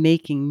terms of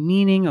making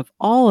meaning of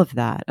all of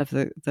that, of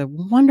the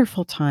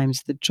wonderful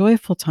times, the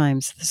joyful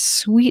times, the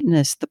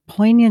sweetness, the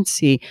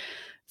poignancy,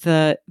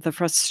 the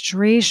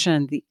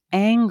frustration, the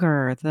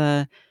anger,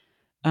 the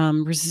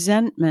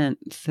resentment,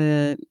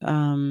 the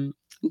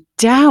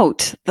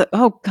doubt,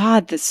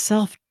 the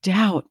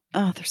self-doubt.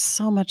 Oh, there's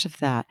so much of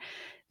that.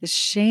 The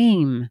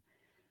shame.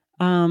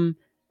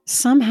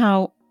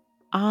 Somehow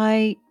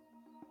I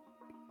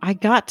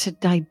got to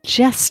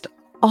digest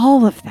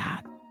all of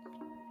that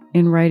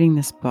in writing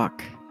this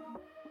book.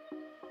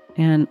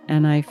 And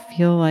I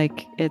feel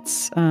like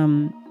it's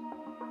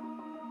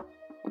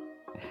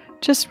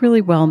just really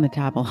well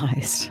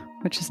metabolized,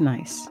 which is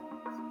nice.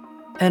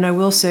 And I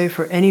will say,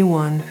 for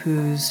anyone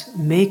who's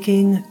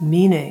making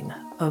meaning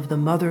of the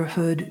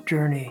motherhood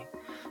journey,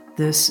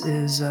 this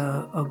is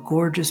a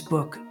gorgeous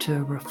book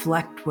to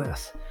reflect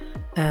with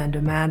and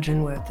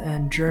imagine with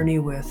and journey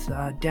with,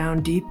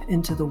 down deep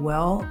into the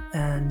well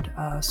and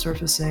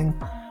surfacing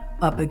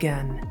up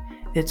again.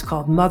 It's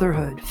called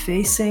Motherhood,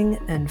 Facing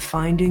and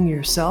Finding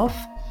Yourself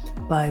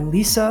by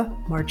Lisa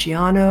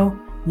Marchiano,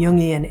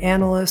 Jungian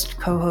analyst,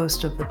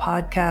 co-host of the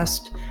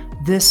podcast,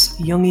 This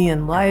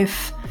Jungian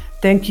Life.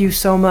 Thank you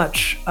so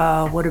much.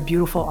 What a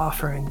beautiful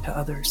offering to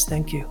others.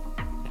 Thank you.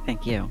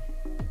 Thank you.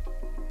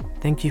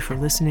 Thank you for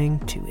listening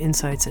to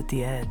Insights at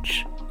the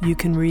Edge. You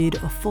can read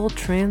a full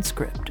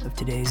transcript of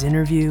today's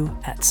interview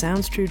at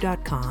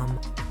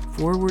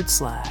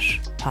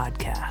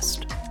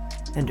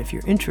soundstrue.com/podcast. And if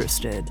you're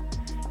interested,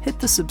 hit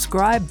the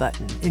subscribe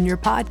button in your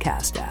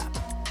podcast app.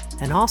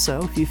 And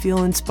also, if you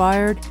feel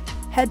inspired,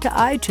 head to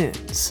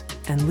iTunes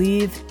and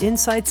leave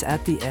Insights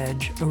at the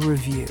Edge a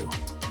review.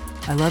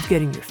 I love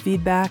getting your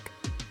feedback,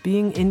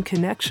 being in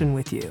connection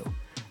with you,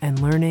 and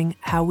learning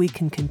how we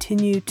can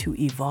continue to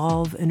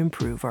evolve and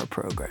improve our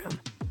program.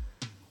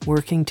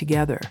 Working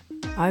together,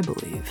 I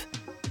believe,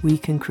 we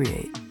can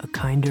create a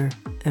kinder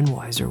and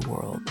wiser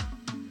world.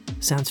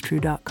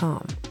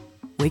 Soundstrue.com,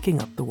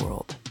 waking up the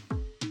world.